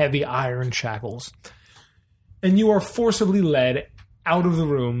 well heavy iron shackles. And you are forcibly led out of the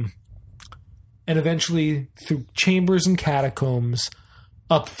room, and eventually through chambers and catacombs,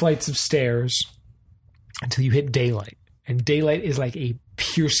 up flights of stairs, until you hit daylight. And daylight is like a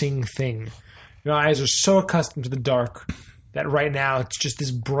piercing thing. Your eyes are so accustomed to the dark that right now it's just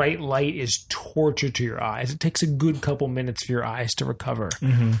this bright light is torture to your eyes. It takes a good couple minutes for your eyes to recover.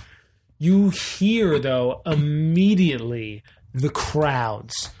 Mm-hmm. You hear, though, immediately the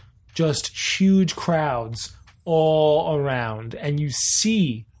crowds, just huge crowds all around. And you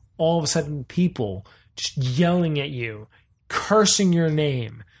see all of a sudden people just yelling at you, cursing your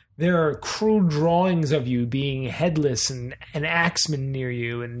name. There are crude drawings of you being headless and an axeman near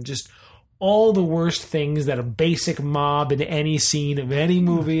you and just all the worst things that a basic mob in any scene of any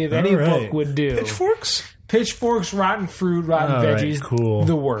movie, of any book would do. Pitchforks? Pitchforks, rotten fruit, rotten veggies, right, cool.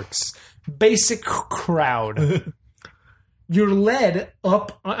 The works. Basic crowd. You're led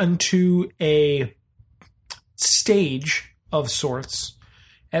up onto a stage of sorts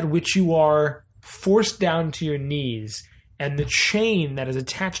at which you are forced down to your knees, and the chain that is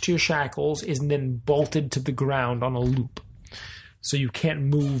attached to your shackles is then bolted to the ground on a loop. So you can't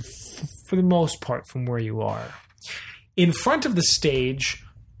move for the most part from where you are. In front of the stage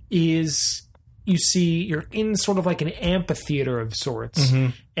is, you see, you're in sort of like an amphitheater of sorts.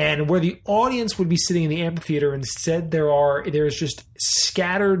 Mm-hmm. And where the audience would be sitting in the amphitheater, instead there's just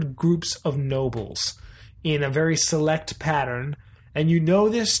scattered groups of nobles in a very select pattern. And you know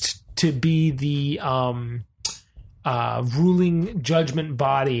this to be the ruling judgment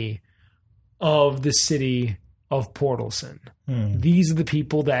body of the city of Portalson. These are the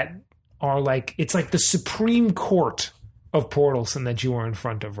people that are like, it's like the Supreme Court of Portalson that you are in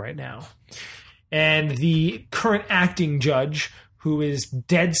front of right now. And the current acting judge, who is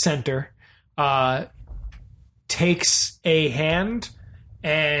dead center, takes a hand,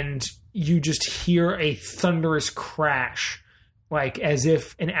 and you just hear a thunderous crash like as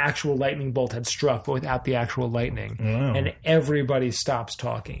if an actual lightning bolt had struck, but without the actual lightning. Wow. And everybody stops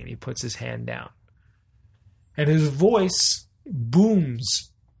talking, and he puts his hand down. And his voice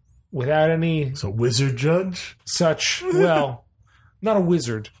booms without any So wizard judge? such, well, not a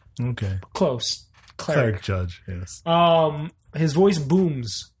wizard. Okay. Close. Cleric judge, yes. His voice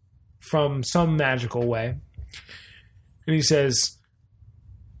booms from some magical way. And he says,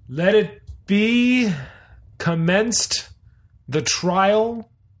 "Let it be commenced the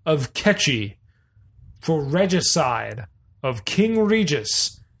trial of Ketchy for regicide of King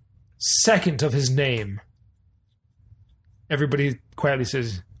Regis, second of his name." Everybody quietly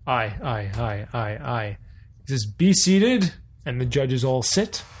says, "Aye, aye, aye, aye, aye." He says, "Be seated," and the judges all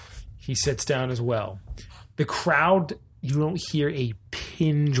sit. He sits down as well. The crowd, you don't hear a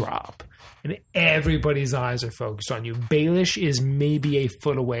pin drop, and everybody's eyes are focused on you. Baelish is maybe a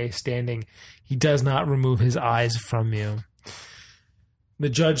foot away standing. He does not remove his eyes from you. The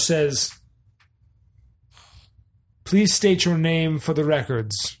judge says, "Please state your name for the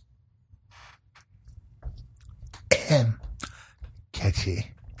records."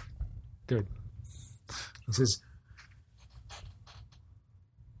 Catchy. Good. He says,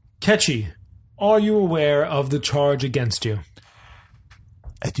 "Ketchy, are you aware of the charge against you?"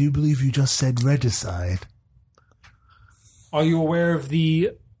 I do believe you just said regicide. "Are you aware of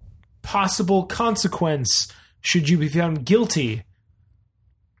the possible consequence should you be found guilty?"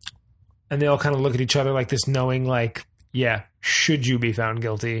 And they all kind of look at each other like this, knowing like, yeah, should you be found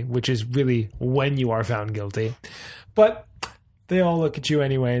guilty, which is really when you are found guilty. But they all look at you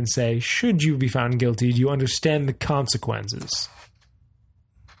anyway and say, should you be found guilty, do you understand the consequences?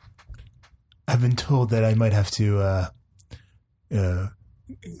 I've been told that I might have to, a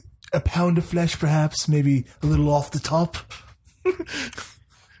pound of flesh, perhaps, maybe a little off the top.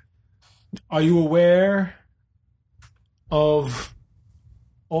 Are you aware of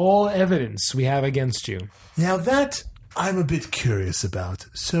all evidence we have against you? Now that I'm a bit curious about,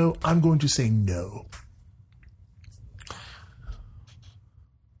 so I'm going to say no.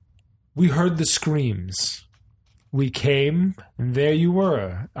 We heard the screams. We came, and there you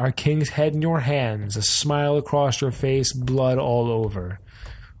were, our king's head in your hands, a smile across your face, blood all over.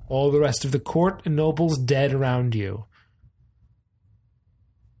 All the rest of the court and nobles dead around you.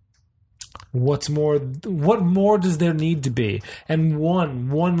 What more does there need to be? And one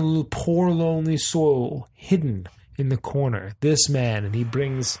little poor lonely soul hidden in the corner. This man, and he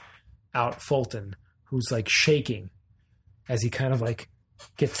brings out Fulton, who's like shaking as he kind of like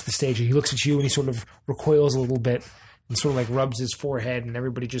gets to the stage. And he looks at you and he sort of recoils a little bit and sort of like rubs his forehead, and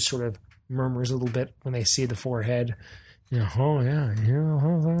everybody just sort of murmurs a little bit when they see the forehead. Rubble.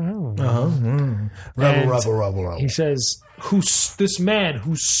 He says, this man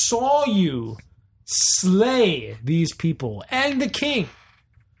who saw you slay these people and the king.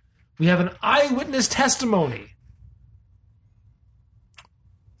 We have an eyewitness testimony.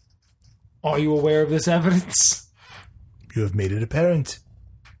 Are you aware of this evidence? You have made it apparent.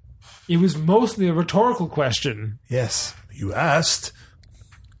 It was mostly a rhetorical question. Yes, you asked.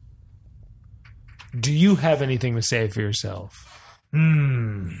 Do you have anything to say for yourself?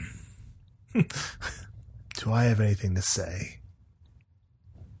 Do I have anything to say?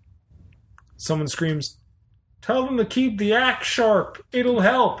 Someone screams, "Tell them to keep the axe sharp. It'll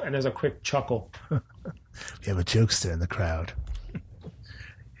help." And there's a quick chuckle. We have a jokester in the crowd.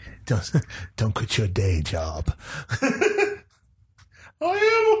 Don't quit your day job. I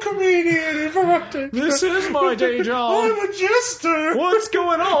am a comedian. This is my day job. I'm a jester. What's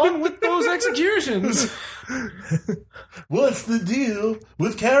going on with those executions? What's the deal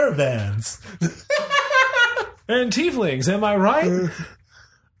with caravans? And tieflings, am I right?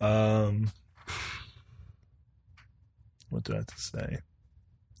 What do I have to say?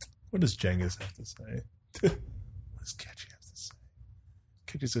 What does Jengas have to say? What does Ketchy have to say?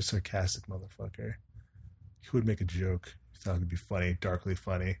 Ketchy's a sarcastic motherfucker. He would make a joke. He thought it would be funny, darkly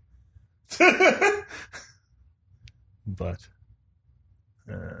funny. But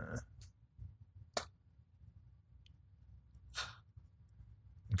I'm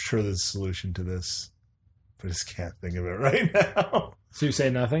sure there's a solution to this, but I just can't think of it right now. So you say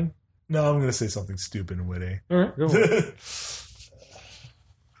nothing? No, I'm going to say something stupid and witty. All right, go on.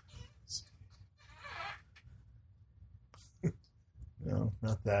 No,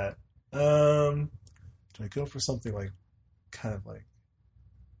 not that. Do I go for something like, kind of like,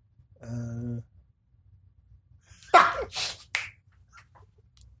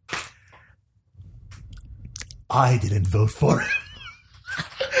 I didn't vote for him.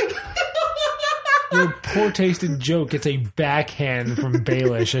 Your poor-tasted joke gets a backhand from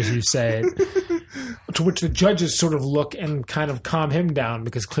Baelish as you say it. To which the judges sort of look and kind of calm him down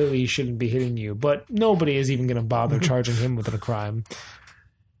because clearly he shouldn't be hitting you. But nobody is even going to bother charging him with a crime.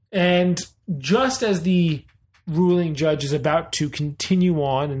 And just as the ruling judge is about to continue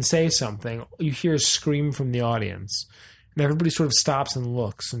on and say something, you hear a scream from the audience. And everybody sort of stops and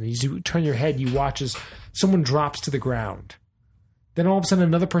looks. And as you turn your head, you watch as someone drops to the ground. Then all of a sudden,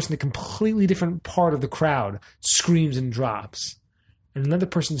 another person in a completely different part of the crowd screams and drops. And another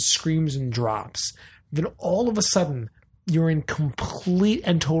person screams and drops. Then all of a sudden, you're in complete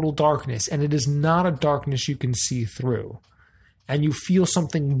and total darkness. And it is not a darkness you can see through. And you feel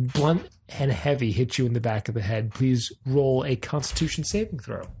something blunt and heavy hit you in the back of the head. Please roll a Constitution saving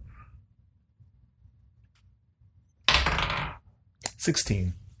throw.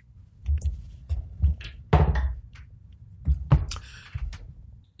 16.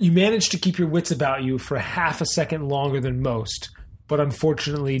 You manage to keep your wits about you for half a second longer than most, but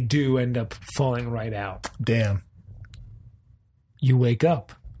unfortunately do end up falling right out. Damn. You wake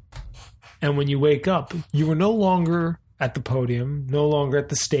up. And when you wake up, you are no longer at the podium, no longer at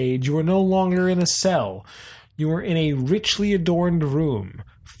the stage. You are no longer in a cell. You are in a richly adorned room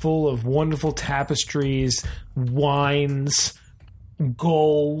full of wonderful tapestries, wines,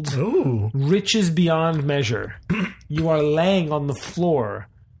 gold, riches beyond measure. You are laying on the floor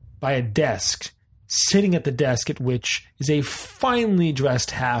by a desk, sitting at the desk at which is a finely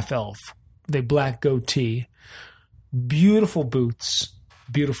dressed half-elf with a black goatee, beautiful boots,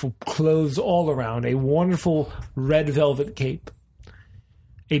 beautiful clothes all around, a wonderful red velvet cape,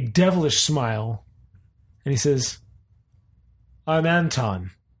 a devilish smile, and he says, "I'm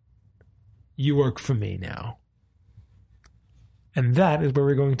Anton. You work for me now." And that is where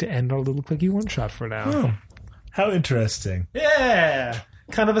we're going to end our little quickie one-shot for now. Oh, how interesting. Yeah!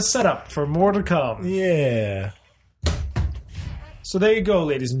 Kind of a setup for more to come. Yeah. So there you go,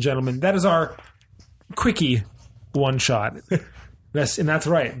 ladies and gentlemen. That is our quickie one-shot. And that's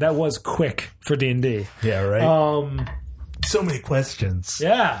right. That was quick for D&D. Yeah, right? So many questions.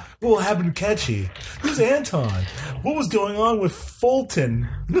 Yeah. What happened to Ketchy? Who's Anton? What was going on with Fulton?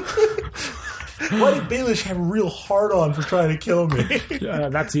 Why did Baelish have a real hard-on for trying to kill me?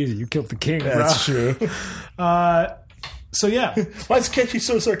 That's easy. You killed the king, bro. That's true. So, yeah. Why is Ketchy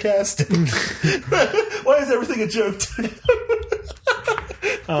so sarcastic? Why is everything a joke to him?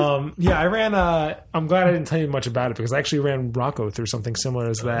 Yeah, I ran. I'm glad I didn't tell you much about it because I actually ran Rocco through something similar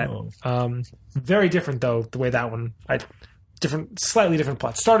as that. Very different though. The way that one, slightly different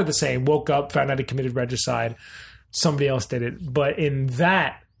plot. Started the same. Woke up, found out he committed regicide. Somebody else did it, but in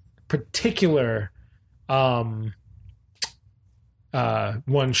that particular one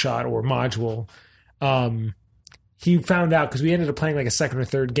shot or module, he found out because we ended up playing like a second or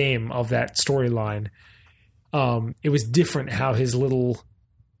third game of that storyline. It was different how his little.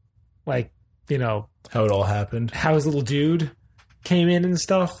 Like, you know... How it all happened. How his little dude came in and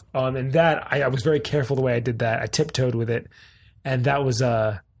stuff. And that, I was very careful the way I did that. I tiptoed with it. And that was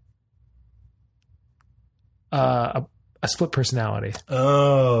a split personality.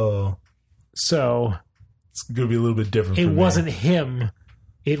 Oh. So... It's going to be a little bit different for me. It wasn't him.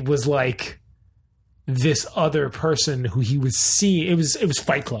 It was like this other person who he was seeing. It was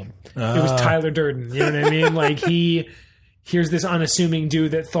Fight Club. It was Tyler Durden. You know what I mean? Like, here's this unassuming dude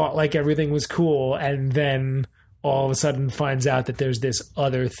that thought like everything was cool and then all of a sudden finds out that there's this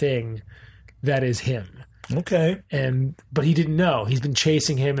other thing that is him. Okay. But he didn't know. He's been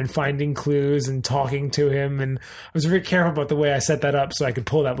chasing him and finding clues and talking to him. And I was very careful about the way I set that up so I could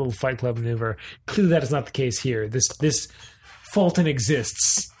pull that little Fight Club maneuver. Clearly that is not the case here. This Fulton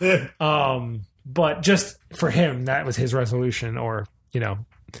exists. But just for him, that was his resolution or, you know,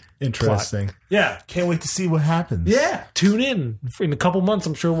 interesting. Plot. Yeah. Can't wait to see what happens. Yeah. Tune in a couple months.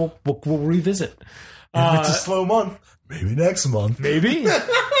 I'm sure we'll revisit. If it's a slow month, maybe next month. Maybe.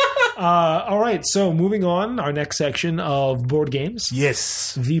 All right. So moving on, our next section of board games.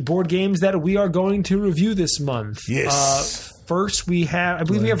 Yes. The board games that we are going to review this month. Yes. First, we have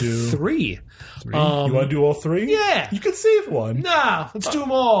 3. You want to do all 3? Yeah. You could save one. Nah, let's do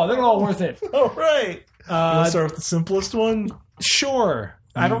them all. They're all worth it. All right. You want to start with the simplest one? Sure.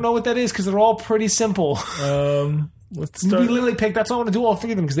 I don't know what that is because they're all pretty simple. Let's start. We literally picked. That's why I want to do all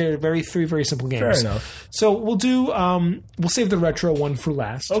 3 of them because they're three very simple games. Fair enough. So we'll do. We'll save the retro one for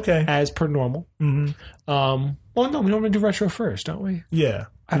last. Okay. As per normal. Mm-hmm. Well, no, we normally do retro first, don't we? Yeah.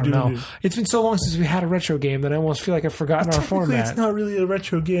 I don't know. It's been so long since we had a retro game that I almost feel like I've forgotten our format. It's not really a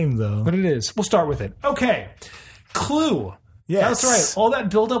retro game, though. But it is. We'll start with it. Okay. Clue. Yes. That's right. All that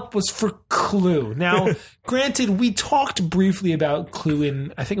buildup was for Clue. Now, granted, we talked briefly about Clue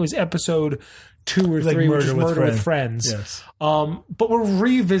in, I think it was episode 2 or 3, which is Murder with Friends. Yes. But we're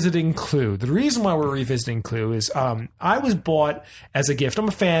revisiting Clue. The reason why we're revisiting Clue is I was bought as a gift. I'm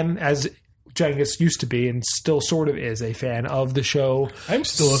a fan, as Jengus used to be and still sort of is a fan of the show. I'm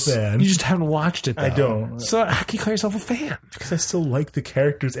still a fan. You just haven't watched it, though. I don't. So how can you call yourself a fan? Because I still like the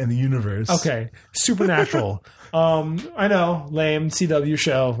characters and the universe. Okay. Supernatural. I know, lame CW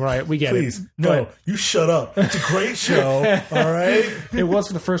show, right? We get Please, it. no, you shut up. It's a great show, all right? It was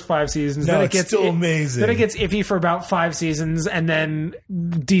for the first 5 seasons. No, then it's still amazing. Then it gets iffy for about 5 seasons, and then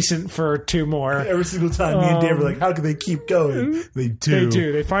decent for 2 more. Every single time me and Dave were like, how can they keep going? They do. They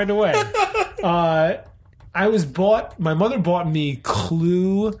do. They find a way. My mother bought me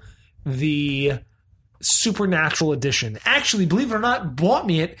Clue, the Supernatural edition. Actually, believe it or not, bought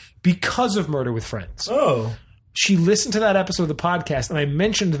me it because of Murder with Friends. Oh. She listened to that episode of the podcast, and I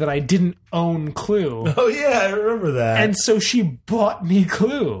mentioned that I didn't own Clue. Oh, yeah, I remember that. And so she bought me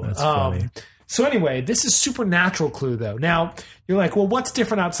Clue. That's funny. So anyway, this is Supernatural Clue, though. Now, you're like, well, what's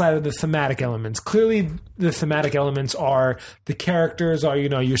different outside of the thematic elements? Clearly, the thematic elements are the characters are,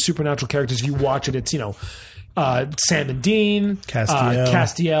 your supernatural characters. If you watch it, it's, Sam and Dean,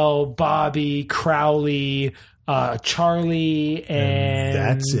 Castiel, Bobby, Crowley, Charlie, and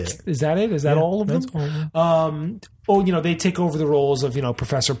that's it. Is that it? Is that all of them? All of them. They take over the roles of,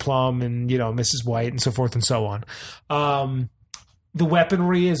 Professor Plum and, Mrs. White and so forth and so on. The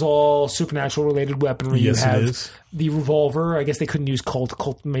weaponry is all supernatural related weaponry. Yes, you have it is. The revolver. I guess they couldn't use Colt.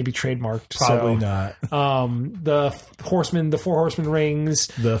 Colt may be trademarked. Probably not. The horsemen, the 4 horsemen rings,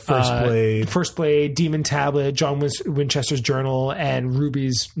 The first blade, demon tablet, John Winchester's journal, and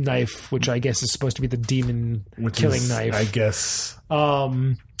Ruby's knife, which I guess is supposed to be the demon killing knife. I guess.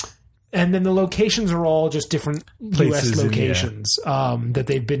 And then the locations are all just different Places U.S. locations that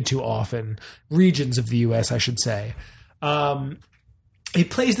they've been to often. Regions of the U.S., I should say. It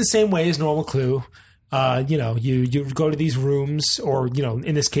plays the same way as normal Clue. You go to these rooms or,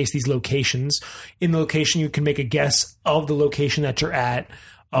 in this case, these locations. In the location, you can make a guess of the location that you're at.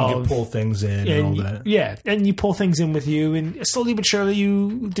 You can pull things in and all that. Yeah, and you pull things in with you, and slowly but surely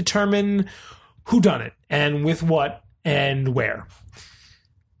you determine who done it and with what and where.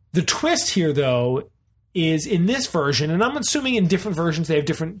 The twist here, though, is in this version, and I'm assuming in different versions they have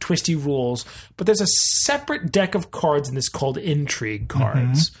different twisty rules, but there's a separate deck of cards in this called intrigue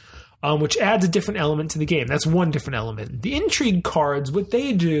cards, which adds a different element to the game. That's one different element. The intrigue cards, what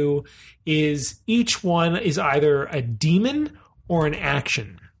they do is each one is either a demon or an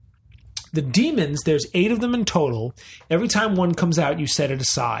action. The demons, there's 8 of them in total. Every time one comes out, you set it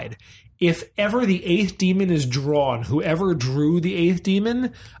aside. If ever the 8th demon is drawn, whoever drew the 8th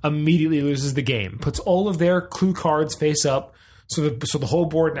demon immediately loses the game. Puts all of their clue cards face up, so the whole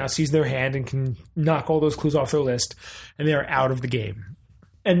board now sees their hand and can knock all those clues off their list, and they are out of the game.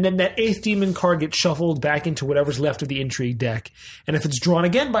 And then that 8th demon card gets shuffled back into whatever's left of the intrigue deck. And if it's drawn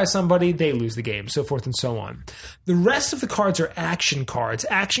again by somebody, they lose the game, so forth and so on. The rest of the cards are action cards.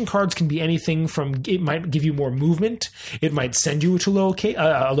 Action cards can be anything from, it might give you more movement. It might send you to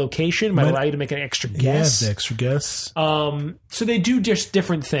a location. It might allow you to make an extra guess. Yeah, the extra guess. So they do just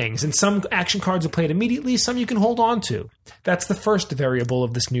different things. And some action cards are played immediately. Some you can hold on to. That's the first variable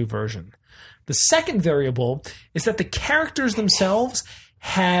of this new version. The second variable is that the characters themselves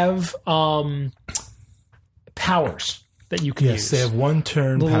have powers that you can use. Yes, they have one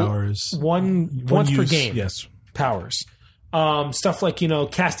turn powers. Once per game. Yes. Powers. Stuff like,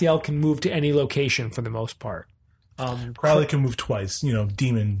 Castiel can move to any location for the most part. Crowley can move twice.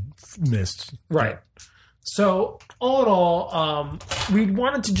 Demon missed. Right. So, all in all, we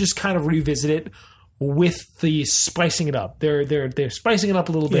wanted to just kind of revisit it with the spicing it up. They're spicing it up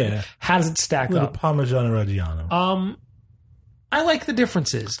a little bit. Yeah. How does it stack up? Parmigiano Reggiano. I like the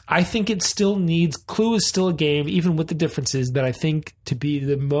differences. I think it still needs... Clue is still a game, even with the differences, that I think to be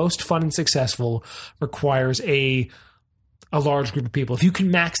the most fun and successful requires a large group of people. If you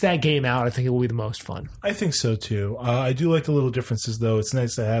can max that game out, I think it will be the most fun. I think so, too. I do like the little differences, though. It's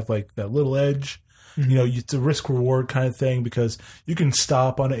nice to have that little edge. Mm-hmm. It's a risk-reward kind of thing because you can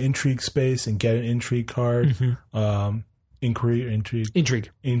stop on an intrigue space and get an intrigue card. Mm-hmm.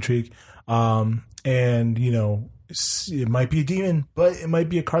 Intrigue. And, it might be a demon, but it might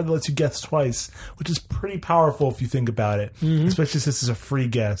be a card that lets you guess twice, which is pretty powerful if you think about it, especially since it's a free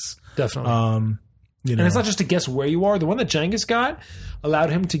guess. Definitely. And it's not just to guess where you are. The one that Jengus got allowed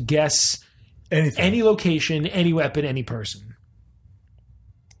him to guess anything. Any location, any weapon, any person.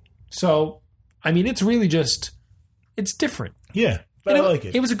 So, it's really just, it's different. Yeah, but I like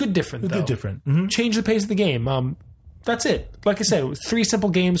it. It was a good different, though. Good different. Mm-hmm. Change the pace of the game. That's it. Like I said, it was 3 simple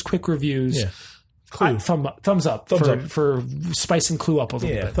games, quick reviews. Yeah. Clue. Thumbs up for spicing Clue up a little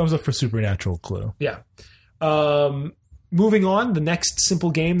bit. Thumbs up for Supernatural Clue. Yeah. Moving on, the next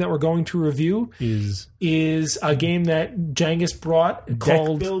simple game that we're going to review is a game that Jangus brought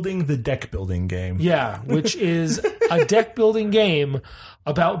called the deck building game. Yeah, which is a deck building game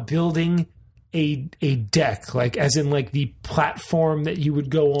about building a deck, like as in like the platform that you would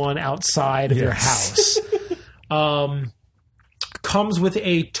go on outside of your house. Comes with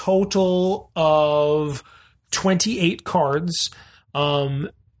a total of 28 cards. You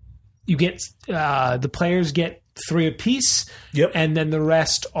get the players get 3 apiece, and then the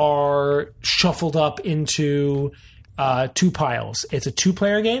rest are shuffled up into 2 piles. It's a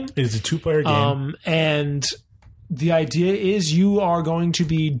 2-player game. It is a 2-player game. And the idea is you are going to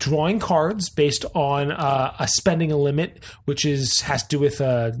be drawing cards based on spending a limit, which has to do with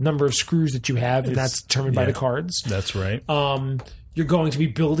a number of screws that you have, and that's determined by the cards. That's right. You're going to be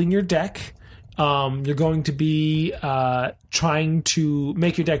building your deck. You're going to be trying to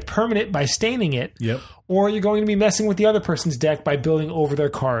make your deck permanent by staining it. Or you're going to be messing with the other person's deck by building over their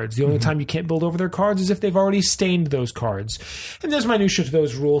cards. The only time you can't build over their cards is if they've already stained those cards. And there's minutiae to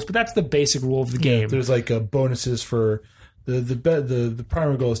those rules, but that's the basic rule of the game. There's like bonuses for the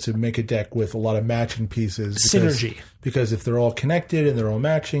primary goal is to make a deck with a lot of matching pieces. Synergy. Because if they're all connected and they're all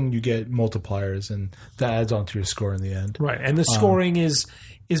matching, you get multipliers, and that adds on to your score in the end. Right, and the scoring is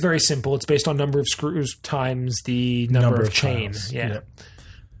very simple. It's based on number of screws times the number of chain.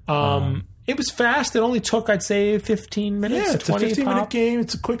 It was fast. It only took, I'd say, 15 minutes. Yeah, it's a 15-minute game.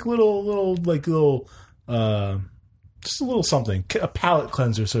 It's a quick little just a little something, a palate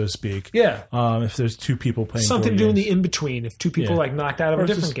cleanser, so to speak. Yeah. If there's 2 people playing something to do in the in-between, if 2 people knocked out of a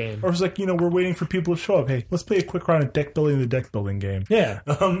different game. Or it's like, we're waiting for people to show up. Hey, let's play a quick round of deck building, the deck building game. Yeah.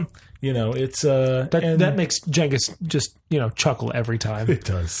 It's... that makes Jengus just, chuckle every time. It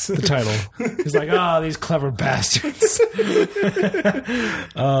does. The title. He's like, these clever bastards. Deck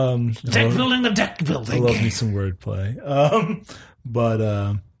building, the deck building. I love me some wordplay. But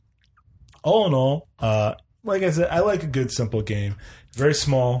all in all... like I said, I like a good, simple game. Very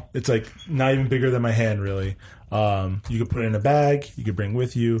small. It's like not even bigger than my hand, really. You could put it in a bag. You could bring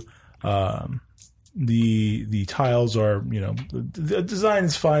with you. The tiles are, the design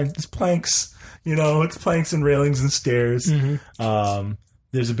is fine. It's planks. It's planks and railings and stairs.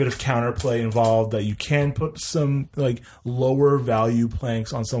 There's a bit of counterplay involved that you can put some like lower value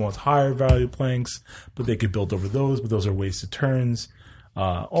planks on someone's higher value planks, but they could build over those. But those are wasted turns.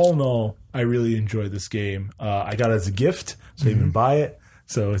 All in all, I really enjoyed this game. I got it as a gift, so I didn't even buy it,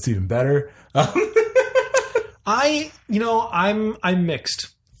 so it's even better. I'm mixed.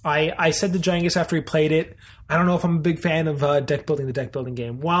 I said to Jangus after he played it, I don't know if I'm a big fan of the deck building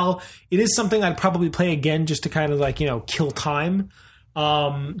game. While it is something I'd probably play again just to kind of kill time,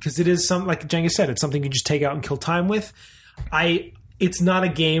 because it is something, like Jangus said, it's something you just take out and kill time with. It's not a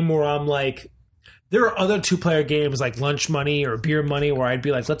game where I'm like, there are other 2-player games like Lunch Money or Beer Money where I'd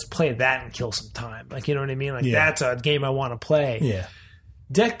be like, let's play that and kill some time. Like, you know what I mean? Like, that's a game I want to play. Yeah.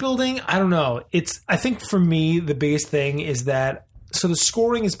 Deck building, I don't know. I think for me, the biggest thing is that, so the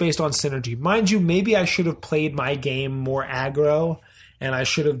scoring is based on synergy. Mind you, maybe I should have played my game more aggro and I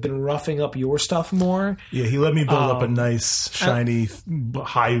should have been roughing up your stuff more. Yeah, he let me build up a nice, shiny,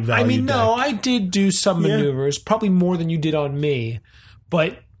 high value deck. No, I did do some maneuvers, probably more than you did on me.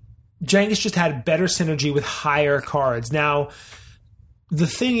 But Jangus just had better synergy with higher cards. Now, the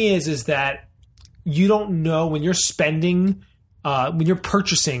thing is that you don't know when you're spending, when you're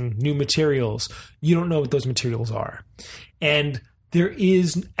purchasing new materials, you don't know what those materials are. And there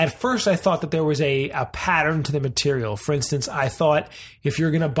is, at first I thought that there was a pattern to the material. For instance, I thought if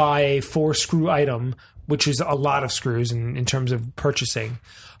you're going to buy a 4-screw item, which is a lot of screws in terms of purchasing,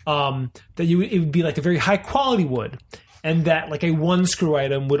 that it would be like a very high quality wood. And that like a 1-screw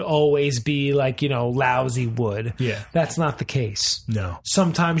item would always be like, lousy wood. Yeah. That's not the case. No.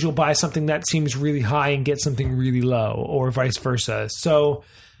 Sometimes you'll buy something that seems really high and get something really low, or vice versa. So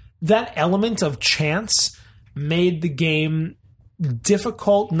that element of chance made the game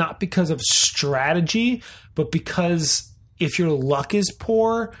difficult, not because of strategy, but because if your luck is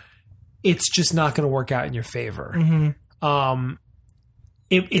poor, it's just not going to work out in your favor.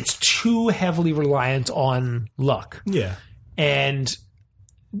 It's too heavily reliant on luck. Yeah. And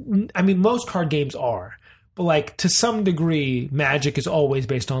I mean, most card games are, but like to some degree, Magic is always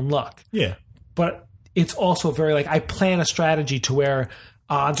based on luck. Yeah. But it's also very like, I plan a strategy to where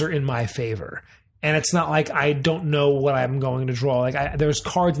odds are in my favor. And it's not like I don't know what I'm going to draw. Like there's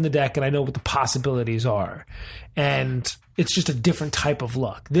cards in the deck and I know what the possibilities are. And it's just a different type of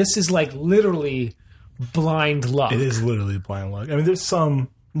luck. This is like literally blind luck. It is literally blind luck. I mean, there's some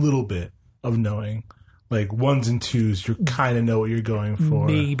little bit, of knowing. Like ones and twos, you kind of know what you're going for.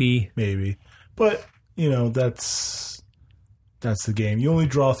 Maybe. But, that's the game. You only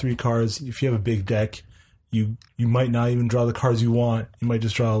draw 3 cards. If you have a big deck, you might not even draw the cards you want. You might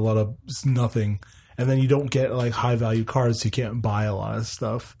just draw a lot of nothing. And then you don't get like high value cards, so you can't buy a lot of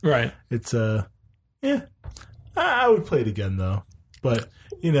stuff. Right. It's I would play it again though. But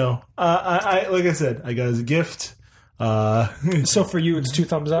I like I said, I got it as a gift. So for you, it's 2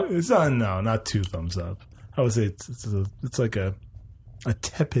 thumbs up. It's not 2 thumbs up. I would say it's like a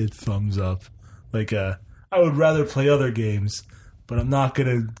tepid thumbs up. Like I would rather play other games, but I'm not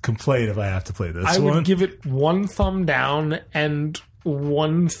gonna complain if I have to play this one. I would give it 1 thumb down and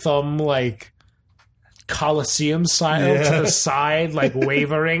 1 thumb like Colosseum style to the side, like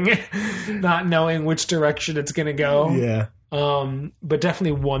wavering, not knowing which direction it's gonna go. Yeah. But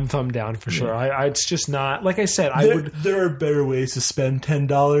definitely 1 thumb down for sure. It's just not, like I said, there are better ways to spend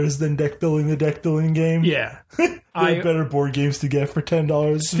 $10 than deck building the deck building game. Yeah. There are better board games to get for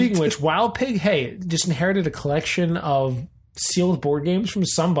 $10. Speaking of which, Wild Pig, hey, just inherited a collection of sealed board games from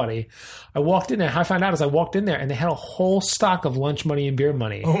somebody. I walked in there, how I found out is I walked in there and they had a whole stock of lunch money and beer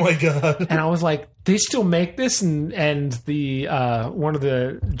money. Oh my God. And I was like, they still make this? And the one of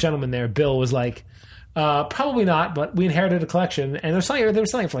the gentlemen there, Bill, was like, probably not, but we inherited a collection, and they were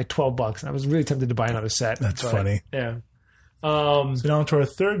selling it for like $12, and I was really tempted to buy another set. That's funny. Yeah. So now on to our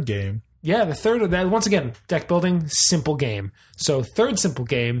third game. Yeah, the third of that. Once again, deck building, simple game. So third simple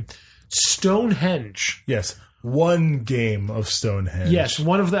game, Stonehenge. Yes, one game of Stonehenge. Yes,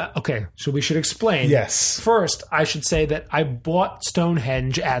 one of the. Okay, so we should explain. Yes. First, I should say that I bought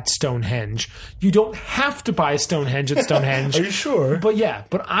Stonehenge at Stonehenge. You don't have to buy Stonehenge at Stonehenge. Are you sure? But yeah,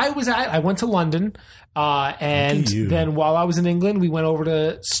 I went to London, and then while I was in England, we went over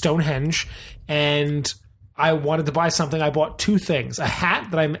to Stonehenge, and I wanted to buy something. I bought 2 things: a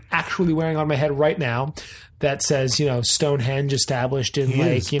hat that I'm actually wearing on my head right now, that says Stonehenge established in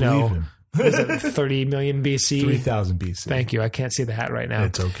was it 30 million BC? 3,000 BC. Thank you. I can't see the hat right now.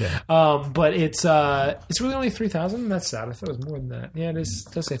 It's okay. But it's really only 3,000. That's sad. I thought it was more than that. Yeah, it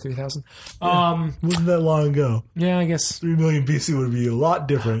does say 3,000. Wasn't that long ago? Yeah, I guess 3 million BC would be a lot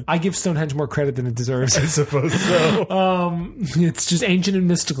different. I give Stonehenge more credit than it deserves. I suppose so. It's just ancient and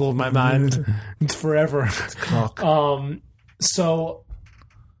mystical in my mind. It's forever. It's cock. So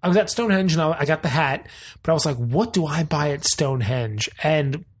I was at Stonehenge and I got the hat, but I was like, what do I buy at Stonehenge?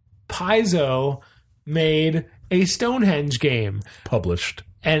 And Paizo made a Stonehenge game. Published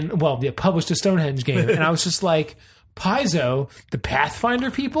a Stonehenge game. And I was just like, Paizo, the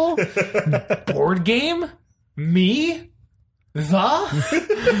Pathfinder people? Board game? Me?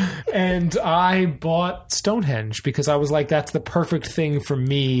 And I bought Stonehenge because I was like, that's the perfect thing for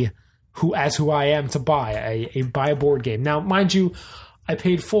me, who I am, to buy. Buy a board game. Now, mind you, I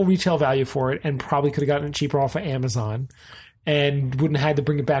paid full retail value for it and probably could have gotten it cheaper off of Amazon. And wouldn't have had to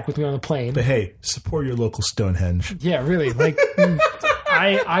bring it back with me on the plane. But hey, support your local Stonehenge. Yeah, really. Like,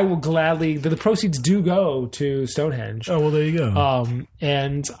 I will gladly. The proceeds do go to Stonehenge. Oh well, there you go.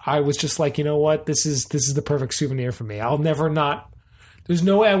 And I was just like, you know what? This is the perfect souvenir for me. I'll never not. There's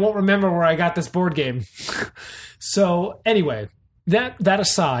no way I won't remember where I got this board game. So anyway, that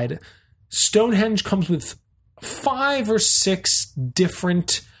aside, Stonehenge comes with 5 or 6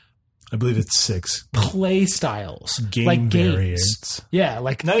 different, I believe it's 6 play styles, game variants. Yeah,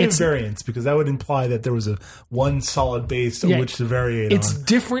 like not even variants, because that would imply that there was one solid base on which to vary it. It's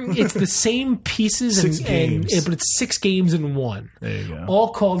different. It's the same pieces 6 games. but it's 6 games in one. There you go.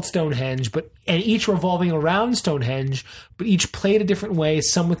 All called Stonehenge, and each revolving around Stonehenge, but each played a different way.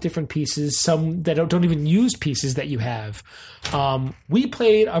 Some with different pieces, some that don't even use pieces that you have. We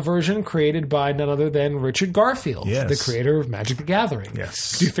played a version created by none other than Richard Garfield, the creator of Magic the Gathering.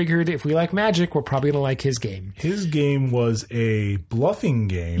 Yes. We figured if we like Magic, we're probably going to like his game. His game was a bluffing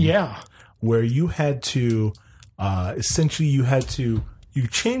game. Yeah. Where you had to, essentially you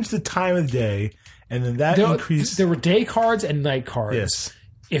changed the time of the day, and then that increased. There were day cards and night cards. Yes.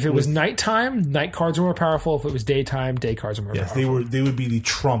 If it was nighttime, night cards were more powerful. If it was daytime, day cards were more powerful. They would be the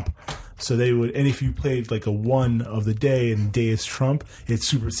trump. So they would, and if you played like a 1 of the day and day is trump, it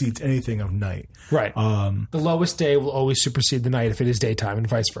supersedes anything of night. Right. The lowest day will always supersede the night if it is daytime, and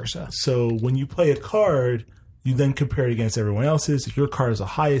vice versa. So when you play a card, you then compare it against everyone else's. If your card is the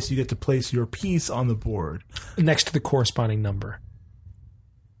highest, you get to place your piece on the board next to the corresponding number.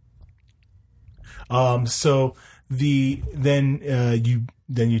 So then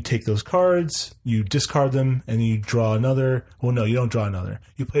you take those cards, you discard them, and you draw another. Well, no, you don't draw another.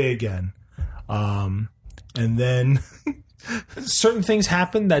 You play again. And then certain things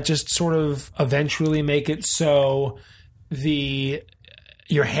happen that just sort of eventually make it so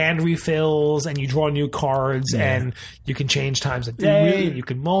your hand refills and you draw new cards and you can change times of day and you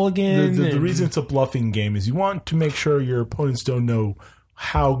can mulligan. The reason it's a bluffing game is you want to make sure your opponents don't know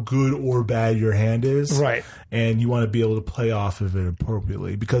how good or bad your hand is. Right. And you want to be able to play off of it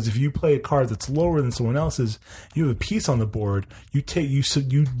appropriately. Because if you play a card that's lower than someone else's, you have a piece on the board, you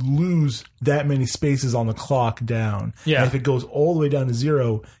lose that many spaces on the clock down. Yeah. And if it goes all the way down to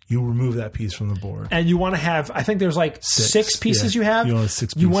 0, you remove that piece from the board. And you want to have, I think there's like six pieces you have. You want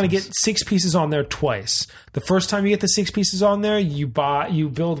 6 pieces. You want to get 6 pieces on there twice. The first time you get the 6 pieces on there, you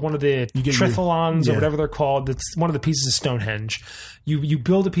build one of the Tritholons or whatever they're called. That's one of the pieces of Stonehenge. You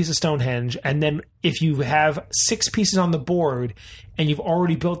build a piece of Stonehenge, and then if you have 6 pieces on the board and you've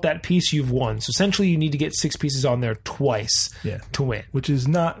already built that piece, you've won. So essentially you need to get 6 pieces on there twice to win. Which is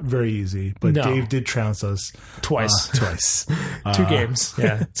not very easy, but Dave did trounce us. Twice. 2 games.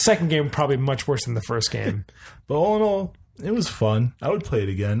 Yeah. Second game probably much worse than the first game. But all in all, it was fun. I would play it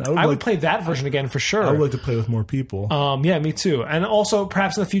again. I would play that version again for sure. I would like to play with more people. Yeah, me too. And also,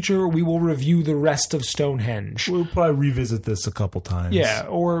 perhaps in the future, we will review the rest of Stonehenge. We'll probably revisit this a couple times. Yeah,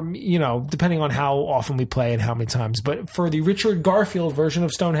 or, depending on how often we play and how many times. But for the Richard Garfield version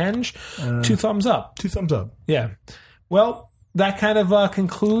of Stonehenge, 2 thumbs up. 2 thumbs up. Yeah. Well, that kind of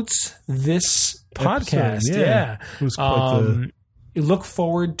concludes this podcast. Yeah. It was quite Look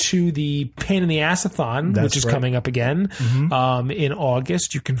forward to the Pain in the Ass-a-thon, which is coming up again in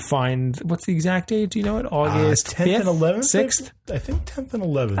August. You can find, what's the exact date? Do you know it? August 10th and 11th? 6th? I think 10th and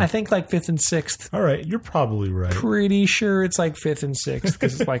 11th. I think like 5th and 6th. All right. You're probably right. Pretty sure it's like 5th and 6th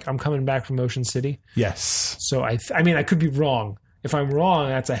because it's like I'm coming back from Ocean City. Yes. So I could be wrong. If I'm wrong,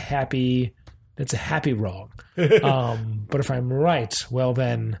 that's a happy wrong. But if I'm right, well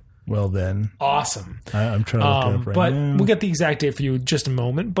then, awesome. I'm trying to look it up right now. But we'll get the exact date for you in just a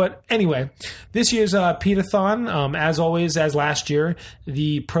moment. But anyway, this year's Pete-a-thon, as always, as last year,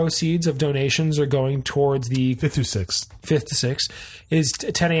 the proceeds of donations are going towards the 5th through 6th. 5th to 6th is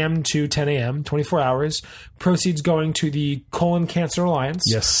 10 a.m. to 10 a.m., 24 hours. Proceeds going to the Colon Cancer Alliance.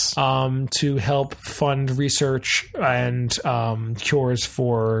 Yes. To help fund research and cures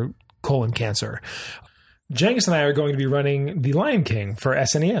for colon cancer. Jengus and I are going to be running The Lion King for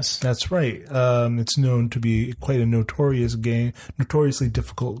SNES. That's right. It's known to be quite a notoriously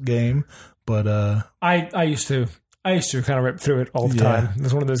difficult game, but I used to kind of rip through it all the time.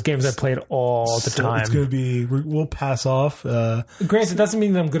 It's one of those games I played all the time. It's going to be, we'll pass off. Granted, it doesn't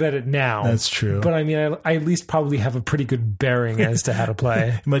mean that I'm good at it now. That's true. But I mean, I at least probably have a pretty good bearing as to how to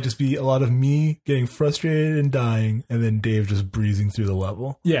play. It might just be a lot of me getting frustrated and dying, and then Dave just breezing through the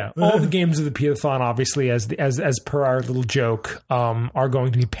level. Yeah. All the games of the Pete-a-thon, obviously, as per our little joke, are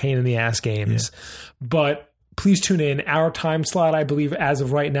going to be pain in the ass games. Yeah. But please tune in. Our time slot, I believe, as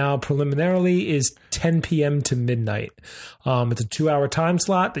of right now, preliminarily, is 10 p.m. to midnight. It's a 2-hour time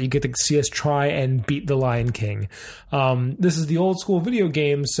slot that you get to see us try and beat The Lion King. This is the old school video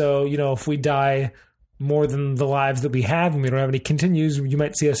game, so, if we die more than the lives that we have and we don't have any continues, you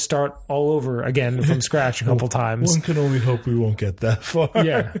might see us start all over again from scratch a couple times. One can only hope we won't get that far.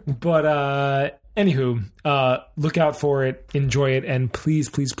 Yeah. But, anywho, look out for it, enjoy it, and please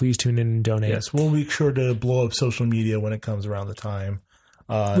tune in and donate. Yes, we'll make sure to blow up social media when it comes around the time.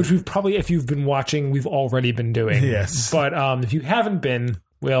 Which we've probably, if you've been watching, we've already been doing. Yes. But if you haven't been,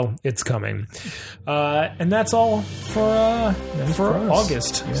 well, it's coming. And that's all for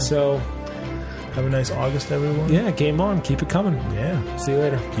August. Yeah. So have a nice August, everyone. Yeah, game on. Keep it coming. Yeah. See you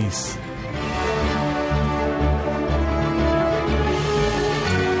later. Peace.